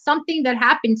life. That's something that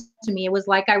happened to me. It was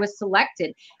like I was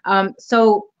selected.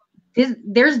 So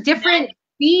there's different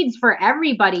speeds for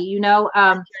everybody,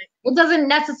 It doesn't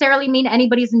necessarily mean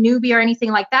anybody's a newbie or anything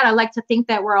like that. I like to think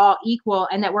that we're all equal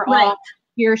and that we're all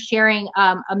here sharing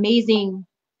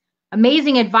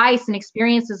amazing advice and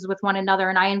experiences with one another.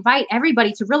 And I invite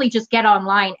everybody to really just get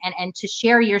online and to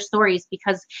share your stories,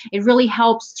 because it really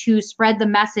helps to spread the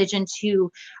message and to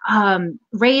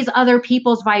raise other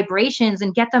people's vibrations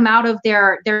and get them out of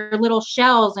their little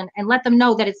shells and let them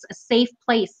know that it's a safe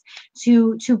place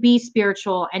to be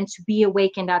spiritual and to be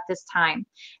awakened at this time.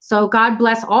 So God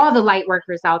bless all the light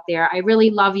workers out there. I really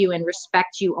love you and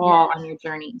respect you all on your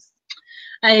journeys.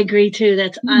 I agree too.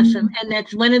 That's awesome. And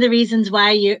that's one of the reasons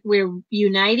why we're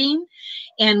uniting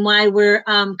and why we're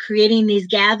creating these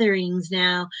gatherings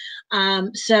now.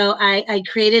 So I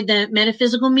created the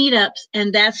metaphysical meetups,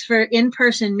 and that's for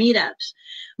in-person meetups.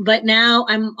 But now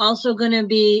I'm also going to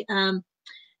be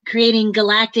creating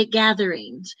galactic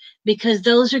gatherings, because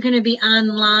those are going to be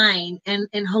online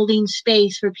and holding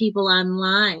space for people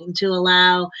online to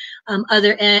allow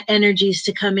other energies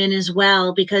to come in as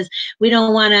well, because we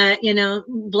don't want to,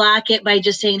 block it by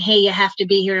just saying, hey, you have to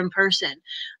be here in person,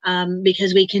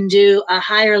 because we can do a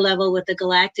higher level with the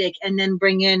galactic and then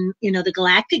bring in, the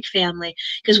galactic family.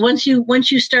 Because once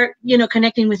you start,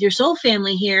 connecting with your soul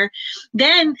family here,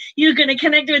 then you're going to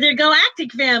connect with your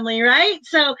galactic family, right?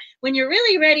 So when you're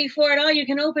really ready for it all, you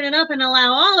can open it up and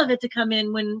allow all of it to come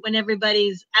in when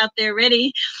everybody's out there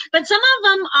ready. But some of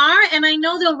them are, and I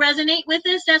know they'll resonate with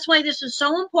this. That's why this is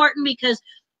so important, because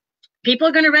people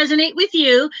are going to resonate with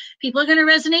you. People are going to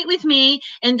resonate with me.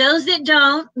 And those that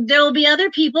don't, there will be other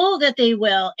people that they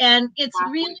will. And it's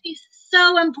really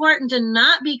so important to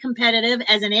not be competitive.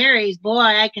 As an Aries,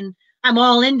 boy, I'm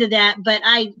all into that. But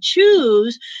I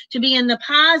choose to be in the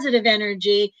positive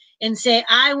energy and say,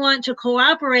 I want to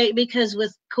cooperate, because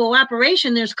with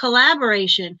cooperation, there's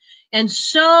collaboration. And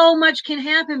so much can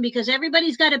happen, because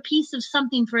everybody's got a piece of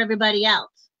something for everybody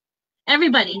else.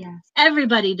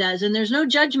 Everybody does. And there's no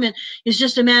judgment. It's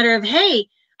just a matter of, hey,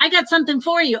 I got something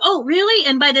for you. Oh, really?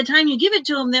 And by the time you give it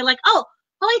to them, they're like, oh,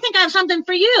 well, I think I have something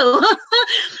for you.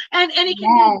 and it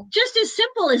can be just as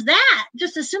simple as that.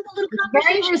 Just a simple little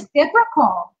conversation. Very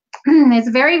reciprocal. It's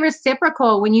very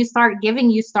reciprocal. When you start giving,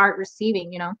 you start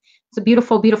receiving, It's a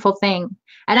beautiful, beautiful thing.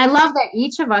 And I love that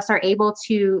each of us are able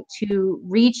to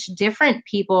reach different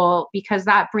people, because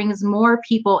that brings more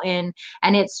people in,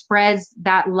 and it spreads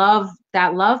that love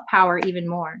power even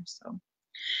more. So.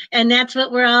 And that's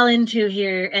what we're all into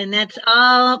here. And that's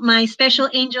all my special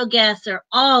angel guests are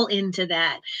all into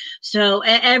that. So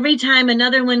every time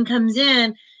another one comes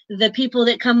in, the people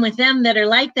that come with them that are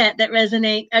like that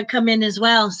resonate, come in as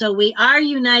well. So we are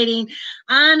uniting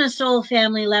on a soul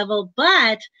family level,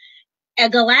 but a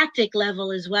galactic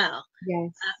level as well.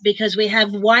 Yes. Because we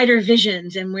have wider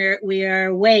visions, and we are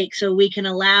awake, so we can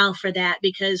allow for that,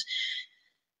 because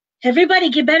everybody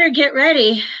better get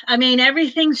ready. I mean,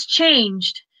 everything's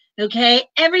changed. Okay.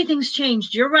 Everything's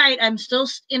changed. You're right. I'm still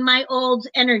in my old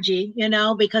energy,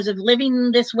 because of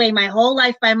living this way my whole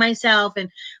life by myself and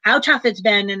how tough it's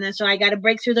been. And so I got to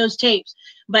break through those tapes.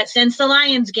 But since the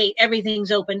Lion's Gate,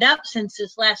 everything's opened up. Since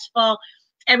this last fall,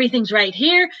 everything's right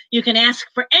here. You can ask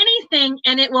for anything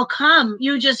and it will come.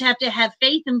 You just have to have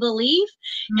faith and belief,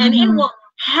 and it will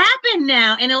happen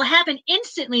now, and it'll happen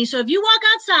instantly. So if you walk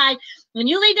outside, when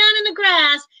you lay down in the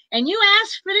grass and you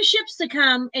ask for the ships to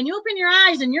come, and you open your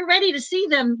eyes and you're ready to see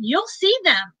them, you'll see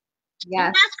them.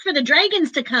 Yes. You ask for the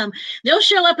dragons to come, they'll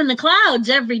show up in the clouds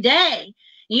every day.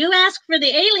 You ask for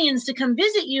the aliens to come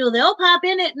visit you, they'll pop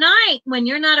in at night when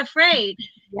you're not afraid.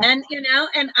 Yes.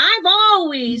 And I've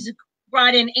always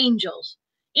brought in angels.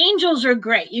 Angels are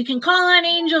great. You can call on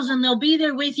angels and they'll be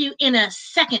there with you in a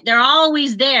second. They're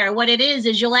always there. What it is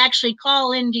you'll actually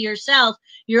call into yourself,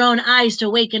 your own eyes, to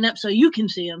waken up so you can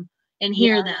see them and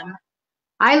hear them.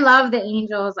 I love the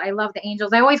angels. I love the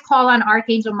angels. I always call on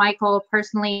Archangel Michael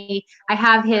personally. I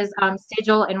have his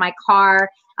sigil in my car.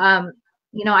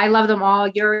 You know, I love them all.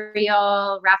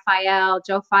 Uriel, Raphael,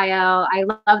 Jophiel. I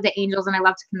love the angels and I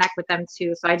love to connect with them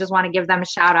too. So I just want to give them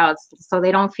shout outs so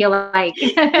they don't feel like.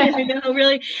 I know,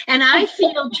 really. And I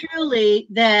feel truly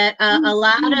that a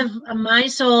lot of my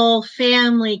soul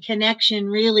family connection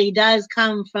really does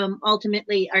come from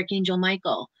ultimately Archangel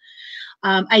Michael.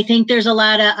 I think there's a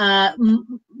lot of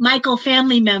Michael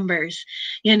family members,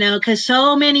 you know, because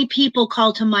so many people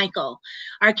call to Michael.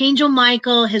 Archangel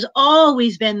Michael has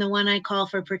always been the one I call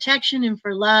for protection and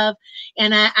for love.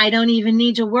 And I don't even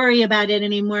need to worry about it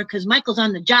anymore because Michael's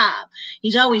on the job.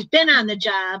 He's always been on the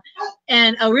job.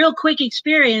 And a real quick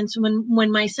experience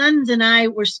when my sons and I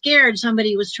were scared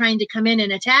somebody was trying to come in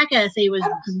and attack us. He was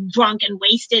drunk and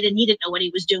wasted and he didn't know what he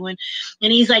was doing.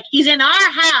 And he's like, he's in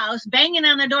our house banging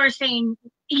on the door saying,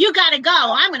 you got to go.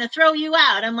 I'm going to throw you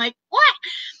out. I'm like, what?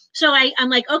 So I'm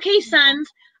like, okay, sons,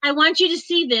 I want you to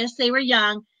see this. They were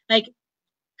young. Like,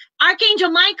 Archangel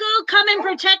Michael, come and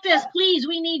protect us, please.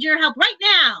 We need your help right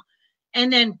now.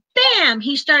 And then, bam,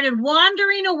 he started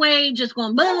wandering away, just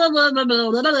going blah, blah, blah, blah, blah,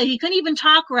 blah, blah. He couldn't even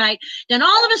talk right. Then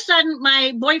all of a sudden,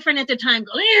 my boyfriend at the time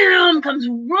comes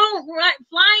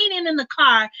flying in the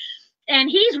car. And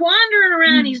he's wandering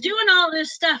around. He's doing all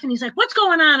this stuff. And he's like, what's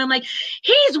going on? I'm like,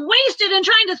 he's wasted and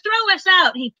trying to throw us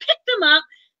out. He picked him up,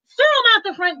 threw him out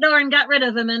the front door and got rid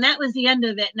of him. And that was the end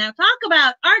of it. Now talk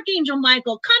about Archangel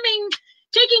Michael coming,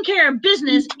 taking care of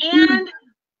business and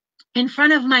in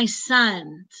front of my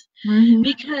sons. Mm-hmm.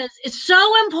 Because it's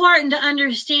so important to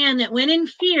understand that when in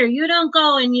fear, you don't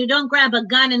go and you don't grab a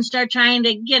gun and start trying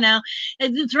to, you know,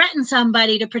 threaten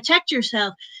somebody to protect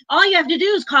yourself. All you have to do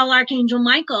is call Archangel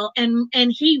Michael and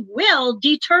he will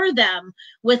deter them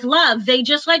with love. They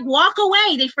just like walk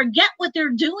away. They forget what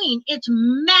they're doing. It's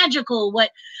magical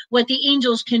what the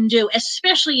angels can do,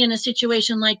 especially in a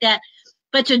situation like that.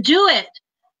 But to do it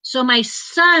so my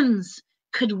sons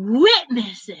could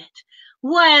witness it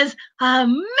was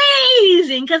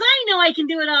amazing, because I know I can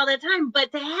do it all the time,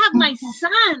 but to have my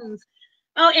sons,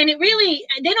 oh, and it really,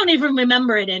 they don't even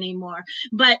remember it anymore,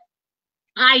 but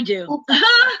I do.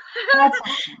 I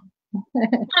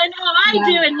know I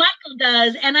do, and Michael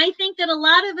does, and I think that a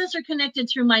lot of us are connected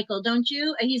through Michael, don't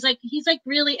you? He's like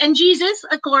really, and Jesus,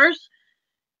 of course,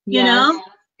 you know.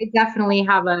 I definitely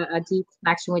have a deep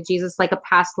connection with Jesus, like a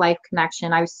past life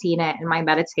connection. I've seen it in my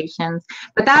meditations,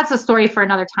 but that's a story for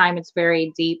another time. It's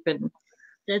very deep and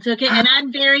that's okay. And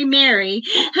I'm very Mary.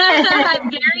 I'm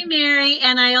very Mary.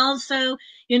 And I also,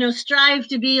 you know, strive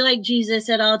to be like Jesus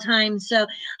at all times. So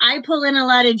I pull in a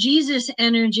lot of Jesus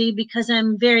energy because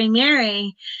I'm very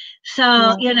Mary.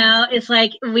 So, you know, it's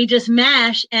like we just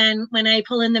mash. And when I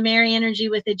pull in the Mary energy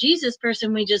with the Jesus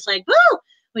person, we just like, woo!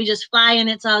 We just fly and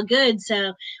it's all good.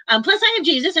 So, plus I have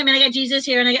Jesus. I mean, I got Jesus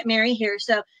here and I got Mary here.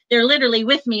 So they're literally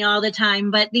with me all the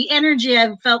time. But the energy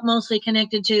I've felt mostly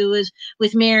connected to was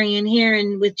with Mary and here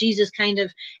and with Jesus kind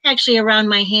of actually around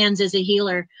my hands as a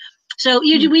healer. So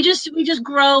we just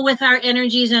grow with our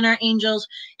energies and our angels.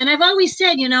 And I've always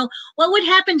said, you know, what would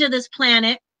happen to this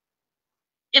planet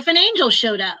if an angel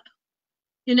showed up?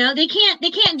 You know, they can't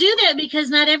do that because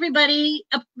not everybody,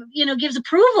 you know, gives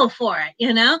approval for it,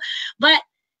 you know, but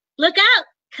look out,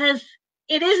 because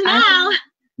it is now.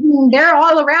 They're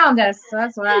all around us. So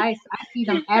that's what I see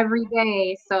them every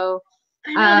day. So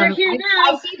they're here now.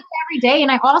 I see them every day.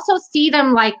 And I also see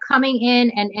them like coming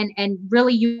in and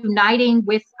really uniting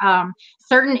with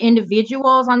certain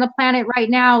individuals on the planet right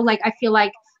now. Like, I feel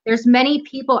like there's many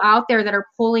people out there that are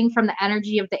pulling from the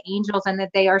energy of the angels and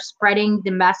that they are spreading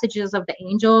the messages of the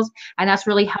angels. And that's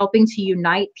really helping to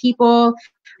unite people.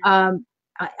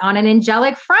 On an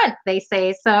angelic front, they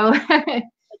say. So that's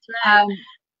right.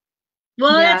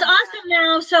 Well, that's awesome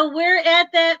now. So we're at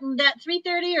that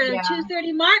 3:30 or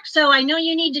 2:30 mark. So I know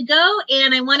you need to go,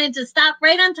 and I wanted to stop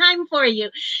right on time for you.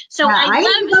 So I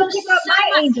love you so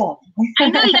much. Angel. I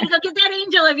know you got to go get that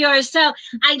angel of yours. So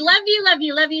I love you, love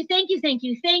you, love you. Thank you, thank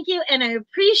you, thank you. And I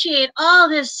appreciate all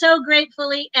this so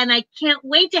gratefully, and I can't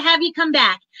wait to have you come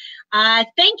back.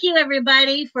 Thank you,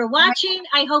 everybody, for watching.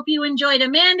 I hope you enjoyed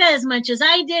Amanda as much as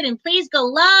I did. And please go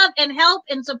love and help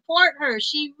and support her.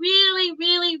 She really,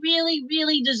 really, really,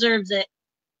 really deserves it.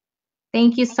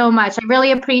 Thank you so much. I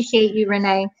really appreciate you,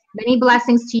 Renee. Many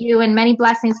blessings to you and many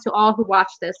blessings to all who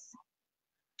watch this.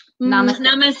 Namaste.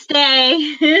 Namaste.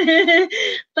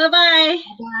 Bye-bye.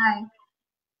 Bye.